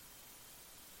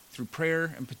through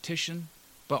prayer and petition,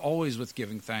 but always with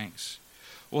giving thanks.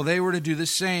 Well, they were to do the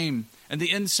same. And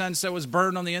the incense that was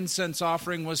burned on the incense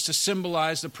offering was to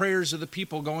symbolize the prayers of the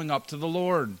people going up to the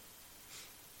Lord.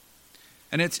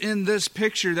 And it's in this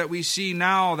picture that we see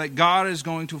now that God is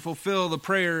going to fulfill the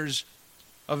prayers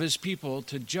of his people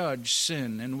to judge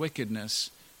sin and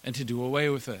wickedness and to do away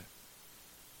with it.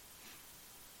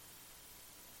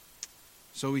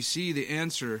 So we see the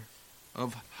answer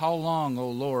of how long, O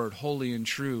Lord, holy and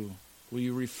true, will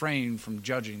you refrain from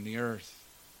judging the earth?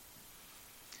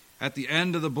 At the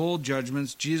end of the bowl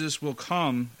judgments, Jesus will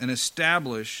come and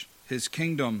establish his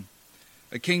kingdom,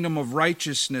 a kingdom of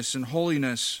righteousness and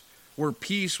holiness, where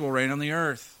peace will reign on the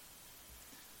earth.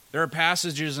 There are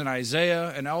passages in Isaiah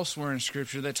and elsewhere in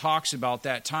Scripture that talks about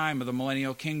that time of the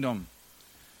millennial kingdom.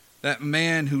 That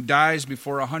man who dies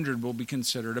before 100 will be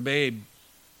considered a babe,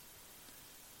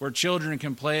 where children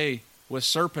can play with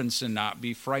serpents and not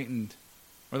be frightened,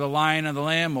 where the lion and the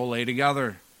lamb will lay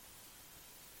together.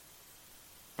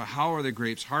 But how are the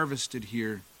grapes harvested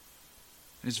here?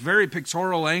 It's very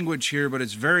pictorial language here, but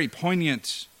it's very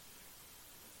poignant.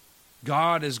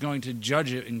 God is going to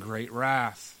judge it in great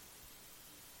wrath.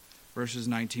 Verses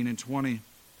 19 and 20.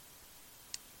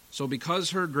 So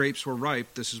because her grapes were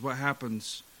ripe, this is what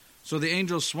happens. So the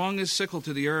angel swung his sickle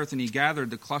to the earth, and he gathered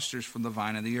the clusters from the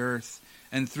vine of the earth,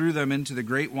 and threw them into the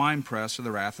great winepress of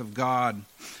the wrath of God.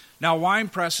 Now, wine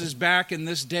presses back in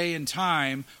this day and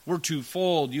time were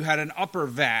twofold. You had an upper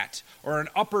vat, or an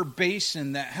upper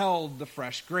basin that held the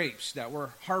fresh grapes that were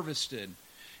harvested.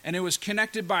 And it was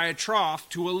connected by a trough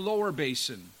to a lower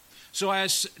basin. So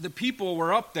as the people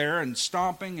were up there and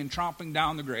stomping and tromping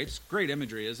down the grapes, great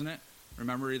imagery, isn't it?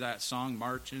 Remember that song,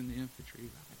 March in the Infantry?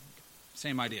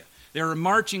 Same idea. They were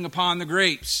marching upon the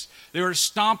grapes. They were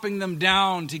stomping them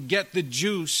down to get the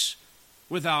juice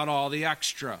without all the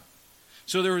extra.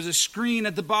 So there was a screen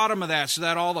at the bottom of that so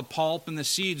that all the pulp and the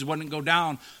seeds wouldn't go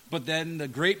down, but then the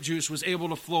grape juice was able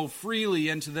to flow freely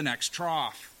into the next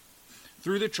trough,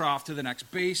 through the trough to the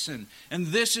next basin. And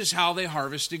this is how they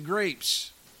harvested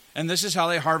grapes. And this is how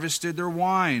they harvested their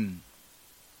wine.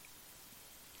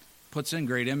 Puts in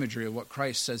great imagery of what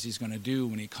Christ says he's going to do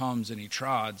when he comes and he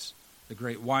trods the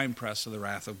great winepress of the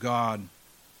wrath of God.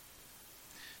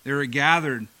 They were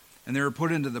gathered and they were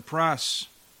put into the press.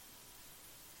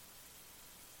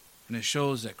 And it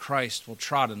shows that Christ will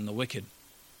trodden the wicked.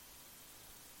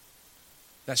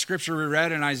 That scripture we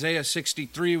read in Isaiah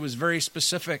 63 was very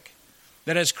specific.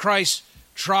 That as Christ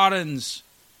troddens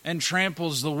and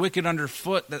tramples the wicked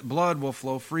underfoot, that blood will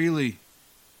flow freely.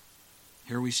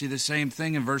 Here we see the same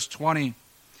thing in verse 20.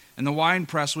 And the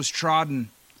winepress was trodden,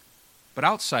 but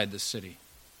outside the city.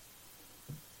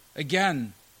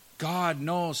 Again, God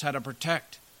knows how to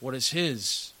protect what is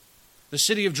his. The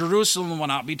city of Jerusalem will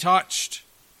not be touched.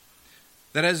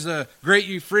 That as the great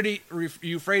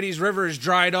Euphrates River is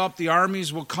dried up, the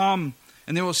armies will come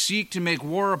and they will seek to make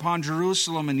war upon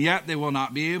Jerusalem, and yet they will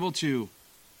not be able to.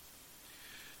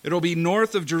 It will be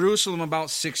north of Jerusalem about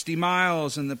 60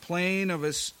 miles in the plain of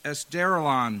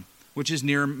Esdraelon, which is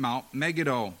near Mount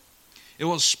Megiddo. It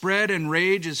will spread and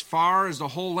rage as far as the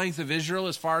whole length of Israel,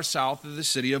 as far south of the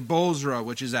city of Bozrah,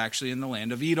 which is actually in the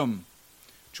land of Edom,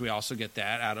 which we also get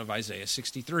that out of Isaiah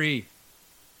 63.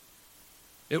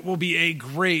 It will be a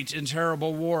great and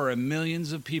terrible war, and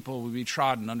millions of people will be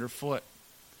trodden underfoot.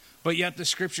 But yet the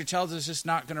scripture tells us it's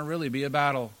not going to really be a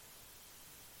battle.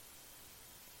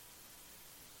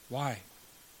 Why?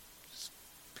 It's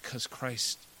because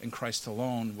Christ and Christ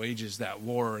alone wages that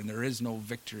war, and there is no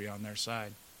victory on their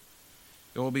side.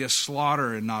 It will be a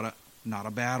slaughter and not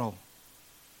a battle.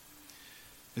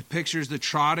 It pictures the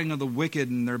trodding of the wicked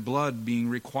and their blood being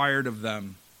required of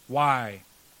them. Why?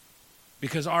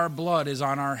 Because our blood is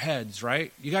on our heads,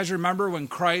 right? You guys remember when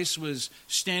Christ was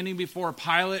standing before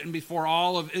Pilate and before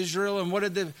all of Israel? And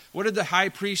what did the high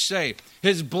priest say?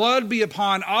 His blood be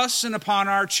upon us and upon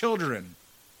our children.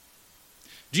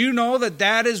 Do you know that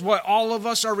that is what all of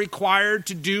us are required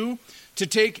to do? To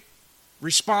take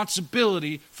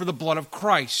responsibility for the blood of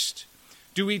Christ.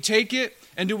 Do we take it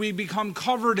and do we become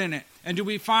covered in it? And do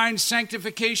we find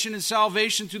sanctification and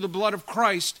salvation through the blood of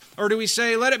Christ? Or do we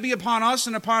say, let it be upon us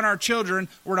and upon our children,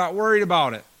 we're not worried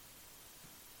about it?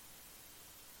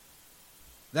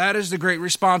 That is the great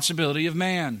responsibility of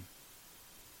man.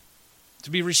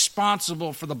 To be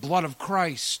responsible for the blood of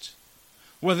Christ.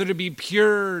 Whether to be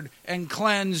pured and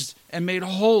cleansed and made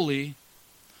holy,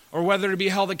 or whether to be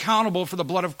held accountable for the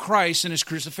blood of Christ and his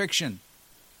crucifixion.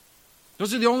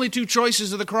 Those are the only two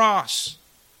choices of the cross.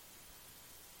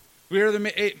 We are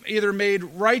either made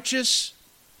righteous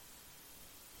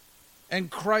and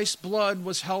Christ's blood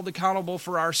was held accountable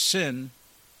for our sin,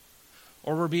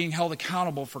 or we're being held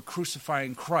accountable for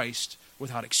crucifying Christ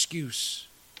without excuse.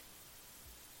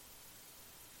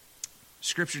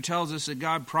 Scripture tells us that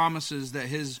God promises that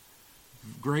his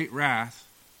great wrath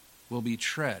will be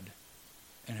tread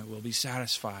and it will be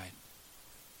satisfied.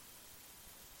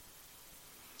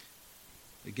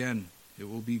 Again, it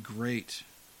will be great.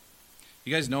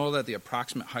 You guys know that the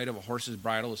approximate height of a horse's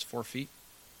bridle is 4 feet?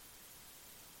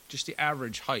 Just the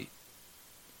average height.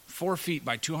 4 feet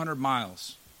by 200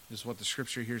 miles is what the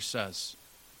scripture here says.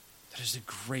 That is a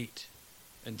great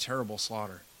and terrible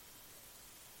slaughter.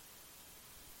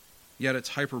 Yet it's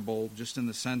hyperbole, just in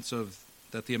the sense of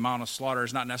that the amount of slaughter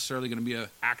is not necessarily going to be an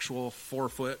actual 4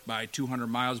 foot by 200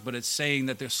 miles, but it's saying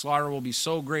that the slaughter will be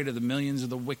so great of the millions of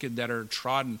the wicked that are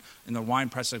trodden in the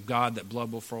winepress of God that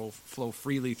blood will flow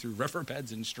freely through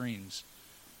riverbeds and streams.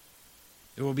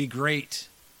 It will be great,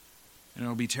 and it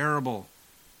will be terrible.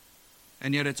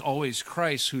 And yet it's always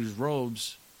Christ whose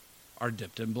robes are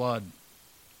dipped in blood,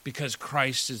 because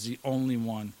Christ is the only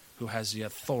one who has the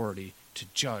authority to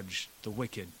judge the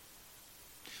wicked.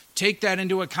 Take that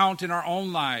into account in our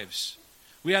own lives.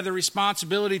 We have the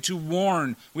responsibility to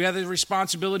warn. We have the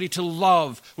responsibility to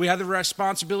love. We have the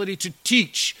responsibility to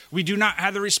teach. We do not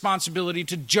have the responsibility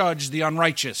to judge the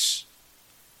unrighteous.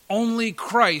 Only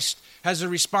Christ has the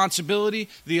responsibility,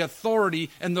 the authority,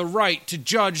 and the right to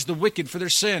judge the wicked for their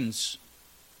sins.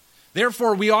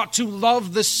 Therefore, we ought to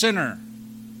love the sinner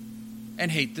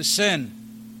and hate the sin.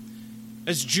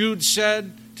 As Jude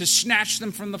said, to snatch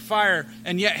them from the fire,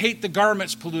 and yet hate the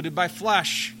garments polluted by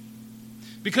flesh.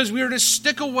 Because we are to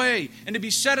stick away and to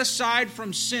be set aside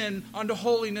from sin unto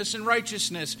holiness and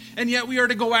righteousness, and yet we are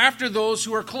to go after those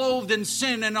who are clothed in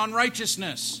sin and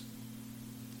unrighteousness.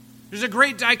 There's a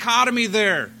great dichotomy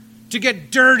there, to get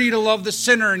dirty to love the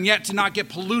sinner and yet to not get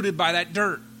polluted by that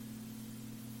dirt.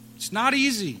 It's not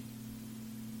easy,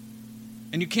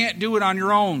 and you can't do it on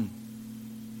your own.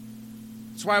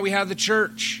 That's why we have the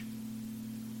church.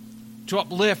 To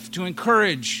uplift, to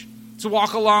encourage, to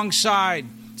walk alongside,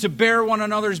 to bear one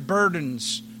another's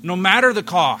burdens, no matter the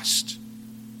cost,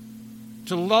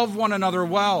 to love one another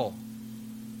well,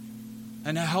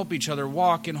 and to help each other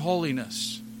walk in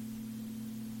holiness.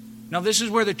 Now, this is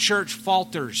where the church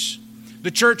falters.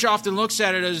 The church often looks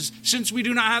at it as, since we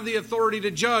do not have the authority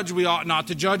to judge, we ought not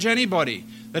to judge anybody.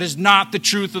 That is not the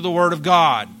truth of the Word of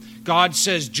God. God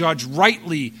says, judge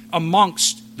rightly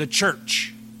amongst the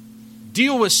church.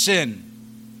 Deal with sin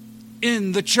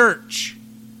in the church.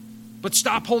 But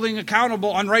stop holding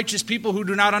accountable unrighteous people who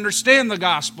do not understand the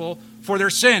gospel for their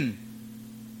sin.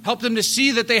 Help them to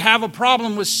see that they have a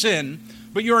problem with sin,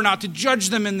 but you are not to judge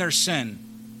them in their sin.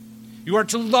 You are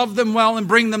to love them well and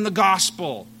bring them the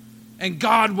gospel, and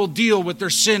God will deal with their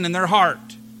sin in their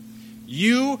heart.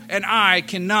 You and I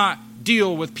cannot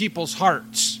deal with people's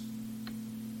hearts.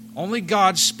 Only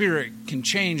God's Spirit can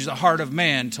change the heart of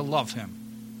man to love him.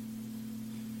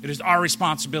 It is our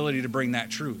responsibility to bring that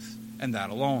truth, and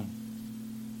that alone.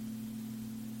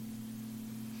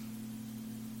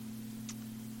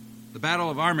 The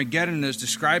Battle of Armageddon is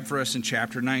described for us in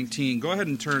chapter 19. Go ahead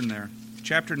and turn there.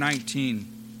 Chapter 19,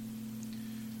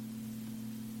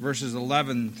 verses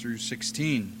 11 through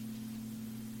 16.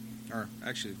 Or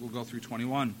actually, we'll go through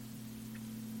 21.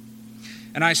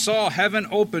 And I saw heaven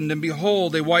opened, and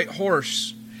behold, a white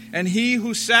horse. And he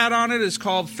who sat on it is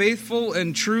called Faithful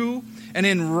and True, and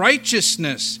in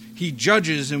righteousness he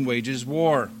judges and wages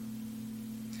war.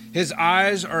 His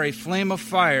eyes are a flame of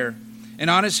fire, and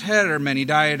on his head are many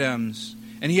diadems.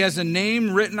 And he has a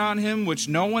name written on him which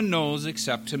no one knows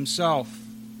except himself.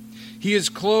 He is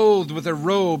clothed with a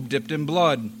robe dipped in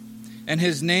blood, and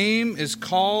his name is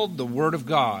called the Word of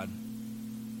God.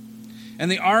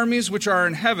 And the armies which are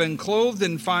in heaven, clothed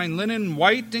in fine linen,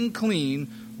 white and clean,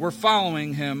 were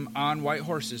following him on white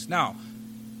horses. Now,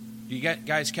 you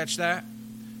guys catch that?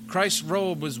 Christ's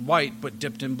robe was white but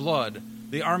dipped in blood.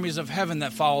 The armies of heaven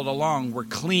that followed along were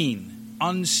clean,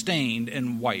 unstained,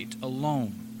 and white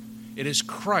alone. It is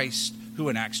Christ who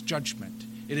enacts judgment.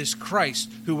 It is Christ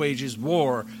who wages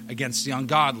war against the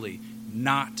ungodly,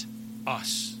 not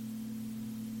us.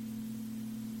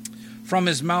 From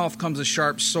his mouth comes a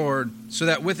sharp sword, so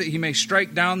that with it he may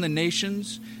strike down the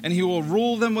nations, and he will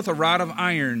rule them with a rod of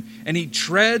iron, and he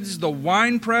treads the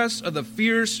winepress of the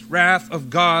fierce wrath of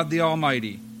God the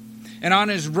Almighty. And on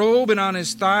his robe and on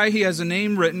his thigh he has a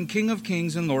name written, King of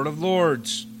Kings and Lord of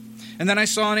Lords. And then I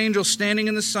saw an angel standing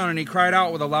in the sun, and he cried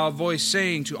out with a loud voice,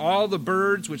 saying to all the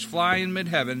birds which fly in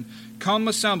mid-heaven, Come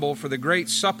assemble for the great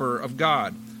supper of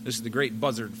God. This is the great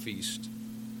buzzard feast.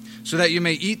 So that you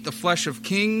may eat the flesh of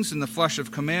kings, and the flesh of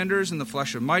commanders, and the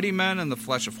flesh of mighty men, and the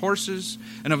flesh of horses,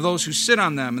 and of those who sit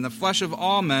on them, and the flesh of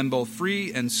all men, both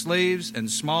free and slaves,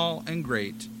 and small and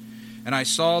great. And I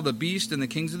saw the beast and the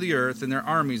kings of the earth and their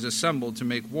armies assembled to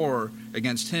make war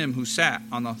against him who sat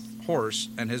on the horse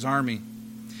and his army.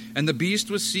 And the beast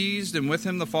was seized, and with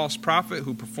him the false prophet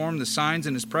who performed the signs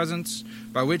in his presence,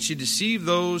 by which he deceived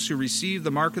those who received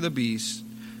the mark of the beast,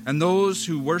 and those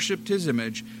who worshipped his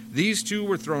image. These two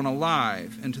were thrown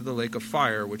alive into the lake of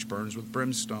fire, which burns with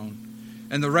brimstone.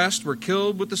 And the rest were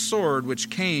killed with the sword which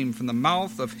came from the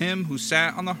mouth of him who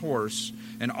sat on the horse,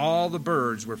 and all the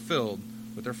birds were filled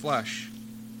with their flesh.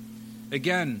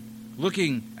 Again,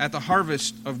 looking at the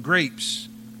harvest of grapes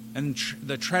and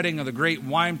the treading of the great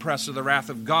winepress of the wrath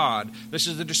of God, this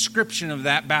is the description of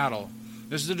that battle.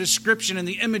 This is the description and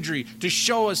the imagery to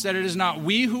show us that it is not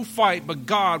we who fight, but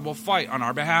God will fight on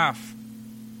our behalf.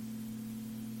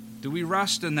 Do we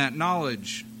rest in that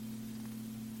knowledge?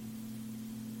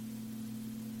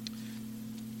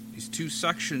 These two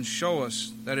sections show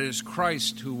us that it is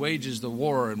Christ who wages the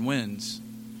war and wins.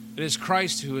 It is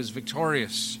Christ who is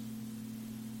victorious.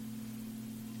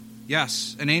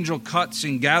 Yes, an angel cuts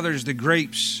and gathers the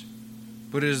grapes,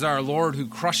 but it is our Lord who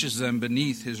crushes them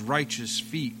beneath his righteous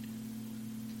feet,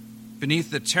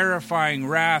 beneath the terrifying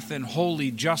wrath and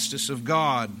holy justice of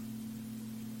God.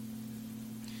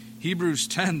 Hebrews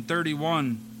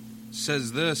 10:31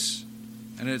 says this,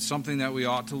 and it's something that we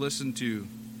ought to listen to.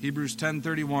 Hebrews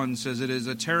 10:31 says, "It is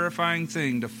a terrifying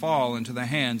thing to fall into the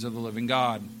hands of the living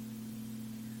God."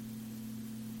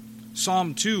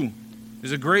 Psalm 2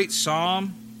 is a great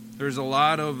psalm. There's a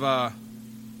lot of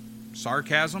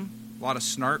sarcasm, a lot of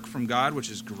snark from God, which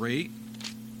is great.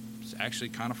 It's actually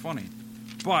kind of funny.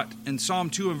 But in Psalm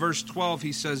 2 and verse 12,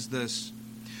 he says this,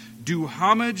 "Do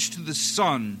homage to the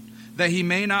Son, that he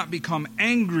may not become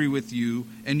angry with you,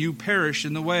 and you perish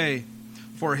in the way.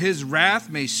 For his wrath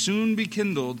may soon be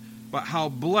kindled, but how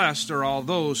blessed are all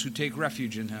those who take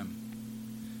refuge in him."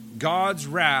 God's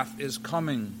wrath is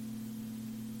coming.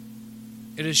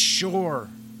 It is sure.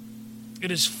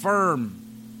 It is firm.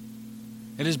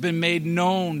 It has been made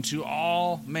known to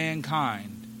all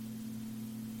mankind.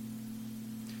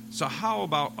 So how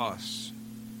about us?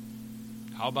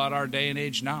 How about our day and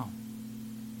age now?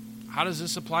 How does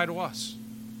this apply to us?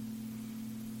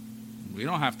 We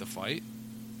don't have to fight.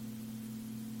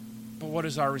 But what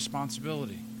is our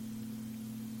responsibility?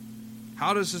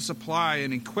 How does this apply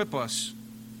and equip us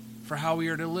for how we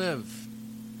are to live?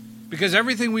 Because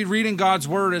everything we read in God's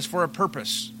Word is for a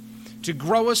purpose. To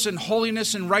grow us in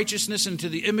holiness and righteousness into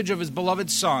the image of his beloved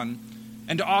Son,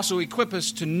 and to also equip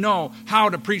us to know how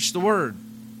to preach the Word.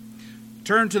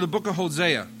 Turn to the book of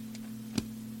Hosea.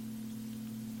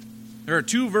 There are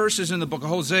 2 verses in the book of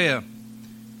Hosea.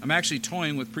 I'm actually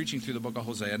toying with preaching through the book of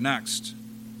Hosea next.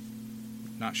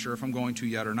 Not sure if I'm going to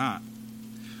yet or not.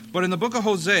 But in the book of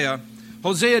Hosea,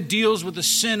 Hosea deals with the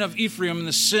sin of Ephraim and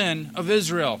the sin of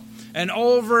Israel. And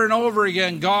over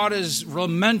again, God is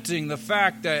lamenting the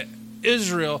fact that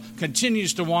Israel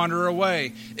continues to wander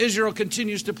away. Israel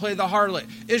continues to play the harlot.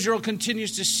 Israel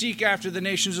continues to seek after the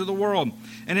nations of the world.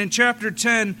 And in chapter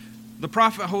 10, the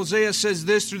prophet Hosea says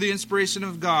this through the inspiration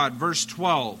of God, verse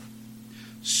 12.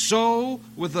 "Sow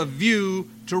with a view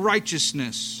to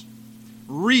righteousness.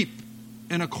 Reap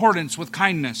in accordance with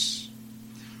kindness.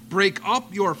 Break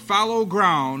up your fallow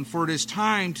ground, for it is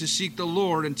time to seek the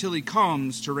Lord until he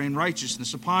comes to rain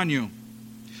righteousness upon you.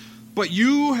 But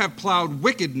you have plowed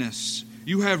wickedness.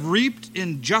 You have reaped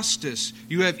injustice.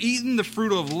 You have eaten the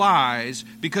fruit of lies,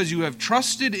 because you have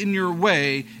trusted in your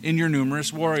way in your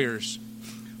numerous warriors."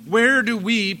 Where do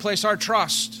we place our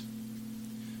trust?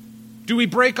 Do we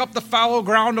break up the fallow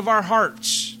ground of our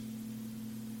hearts?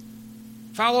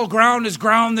 Fallow ground is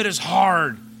ground that is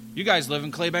hard. You guys live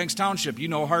in Claybanks Township. You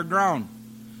know hard ground.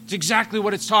 It's exactly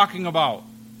what it's talking about.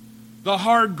 The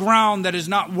hard ground that is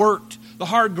not worked. The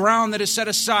hard ground that is set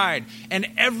aside. And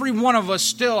every one of us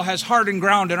still has hardened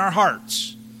ground in our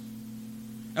hearts.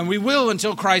 And we will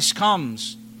until Christ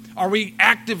comes. Are we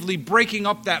actively breaking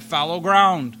up that fallow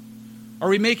ground? Are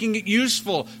we making it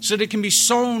useful so that it can be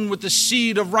sown with the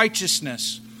seed of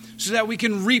righteousness? So that we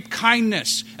can reap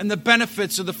kindness and the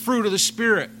benefits of the fruit of the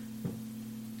Spirit?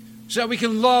 So that we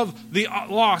can love the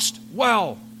lost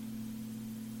well?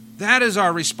 That is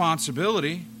our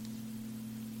responsibility.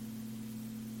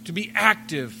 To be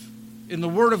active in the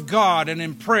Word of God and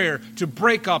in prayer to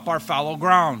break up our fallow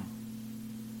ground.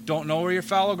 Don't know where your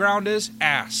fallow ground is?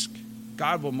 Ask.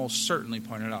 God will most certainly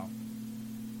point it out.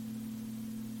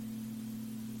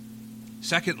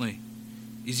 Secondly,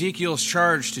 Ezekiel is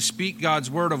charged to speak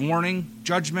God's word of warning,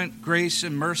 judgment, grace,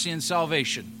 and mercy and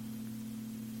salvation,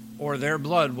 or their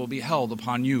blood will be held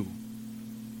upon you.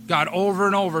 God over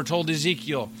and over told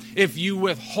Ezekiel, "If you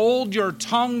withhold your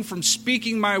tongue from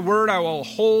speaking my word, I will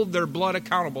hold their blood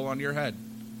accountable on your head."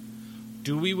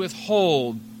 Do we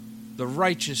withhold the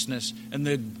righteousness and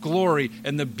the glory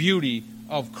and the beauty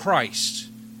of Christ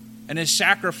and his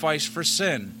sacrifice for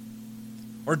sin?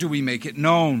 Or do we make it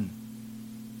known?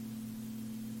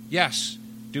 Yes.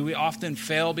 Do we often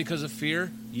fail because of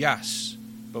fear? Yes.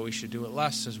 But we should do it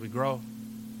less as we grow.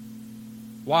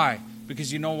 Why?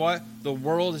 Because you know what? The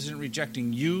world isn't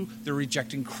rejecting you, they're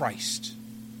rejecting Christ.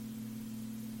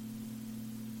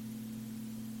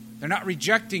 They're not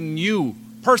rejecting you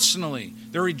personally.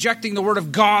 They're rejecting the Word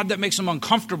of God that makes them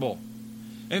uncomfortable.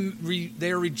 And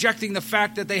they are rejecting the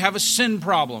fact that they have a sin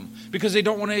problem because they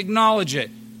don't want to acknowledge it.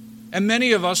 And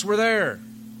many of us were there.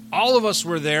 All of us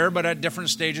were there, but at different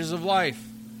stages of life.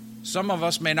 Some of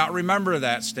us may not remember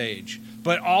that stage.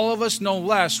 But all of us, no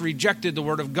less, rejected the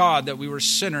Word of God, that we were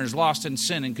sinners, lost in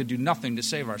sin, and could do nothing to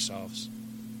save ourselves.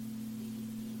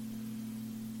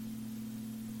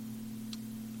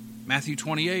 Matthew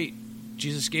 28,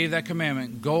 Jesus gave that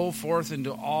commandment, go forth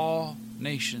into all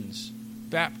nations,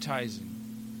 baptizing,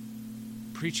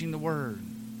 preaching the Word,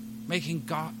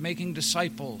 making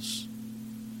disciples.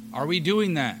 Are we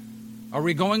doing that? Are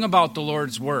we going about the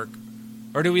Lord's work?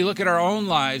 Or do we look at our own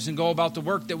lives and go about the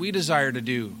work that we desire to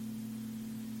do?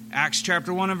 Acts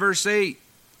chapter 1 and verse 8,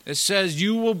 it says,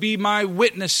 you will be my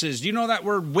witnesses. Do you know that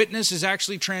word witness is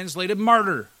actually translated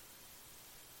martyr?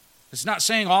 It's not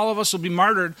saying all of us will be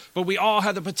martyred, but we all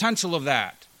have the potential of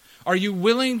that. Are you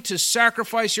willing to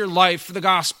sacrifice your life for the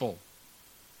gospel?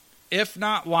 If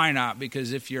not, why not?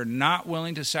 Because if you're not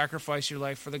willing to sacrifice your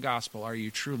life for the gospel, are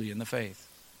you truly in the faith?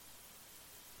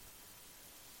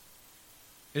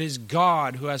 It is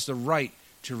God who has the right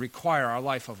to require our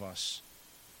life of us,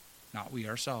 not we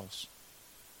ourselves.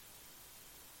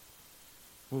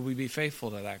 Will we be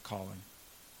faithful to that calling?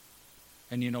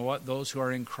 And you know what? Those who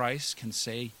are in Christ can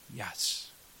say yes.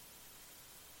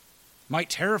 Might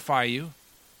terrify you,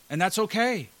 and that's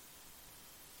okay.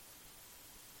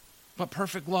 But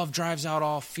perfect love drives out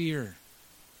all fear.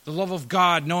 The love of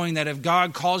God, knowing that if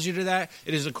God calls you to that,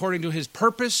 it is according to his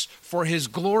purpose, for his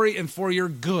glory, and for your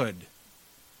good.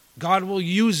 God will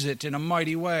use it in a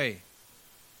mighty way.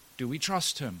 Do we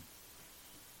trust him?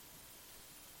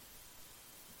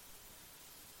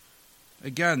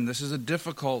 Again, this is a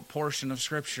difficult portion of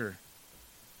Scripture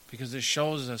because it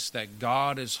shows us that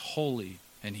God is holy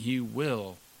and he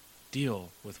will deal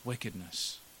with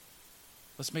wickedness.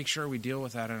 Let's make sure we deal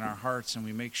with that in our hearts and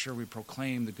we make sure we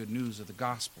proclaim the good news of the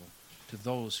gospel to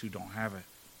those who don't have it.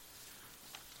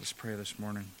 Let's pray this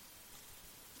morning.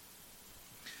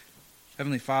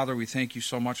 Heavenly Father, we thank you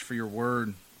so much for your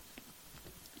word.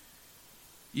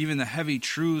 Even the heavy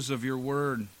truths of your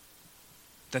word,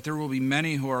 that there will be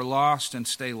many who are lost and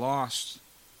stay lost.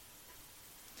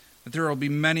 That there will be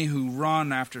many who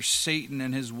run after Satan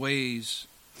and his ways.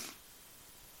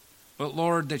 But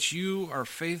Lord, that you are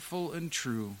faithful and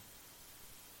true.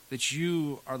 That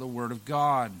you are the Word of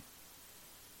God.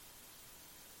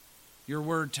 Your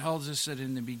word tells us that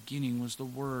in the beginning was the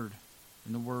Word.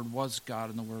 And the Word was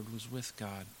God, and the Word was with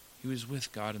God. He was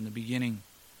with God in the beginning.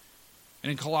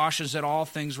 And in Colossians, that all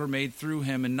things were made through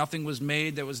him, and nothing was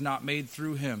made that was not made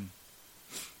through him.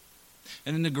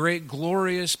 And in the great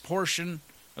glorious portion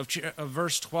of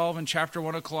verse 12 in chapter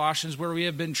 1 of Colossians, where we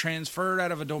have been transferred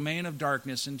out of a domain of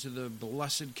darkness into the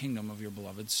blessed kingdom of your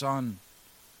beloved Son.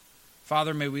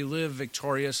 Father, may we live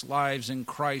victorious lives in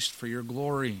Christ for your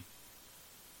glory.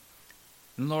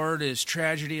 And Lord, as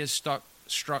tragedy has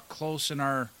struck close in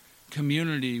our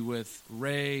community with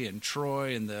Ray and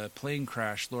Troy and the plane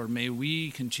crash, Lord, may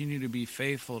we continue to be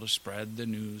faithful to spread the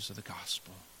news of the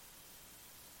gospel.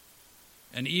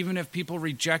 And even if people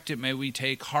reject it, may we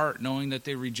take heart knowing that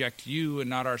they reject you and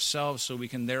not ourselves, so we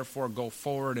can therefore go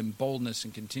forward in boldness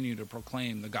and continue to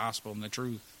proclaim the gospel and the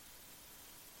truth.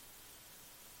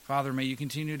 Father, may you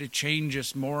continue to change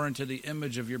us more into the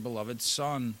image of your beloved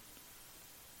Son,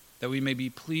 that we may be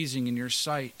pleasing in your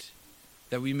sight,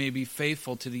 that we may be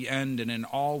faithful to the end and in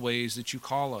all ways that you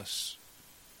call us.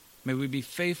 May we be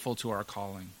faithful to our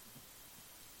calling.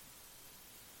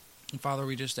 And Father,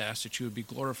 we just ask that you would be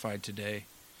glorified today,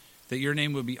 that your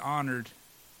name would be honored,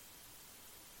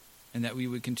 and that we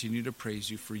would continue to praise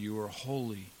you, for you are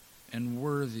holy and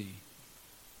worthy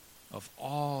of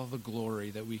all the glory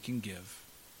that we can give.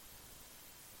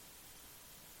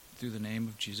 Through the name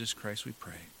of Jesus Christ we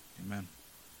pray. Amen.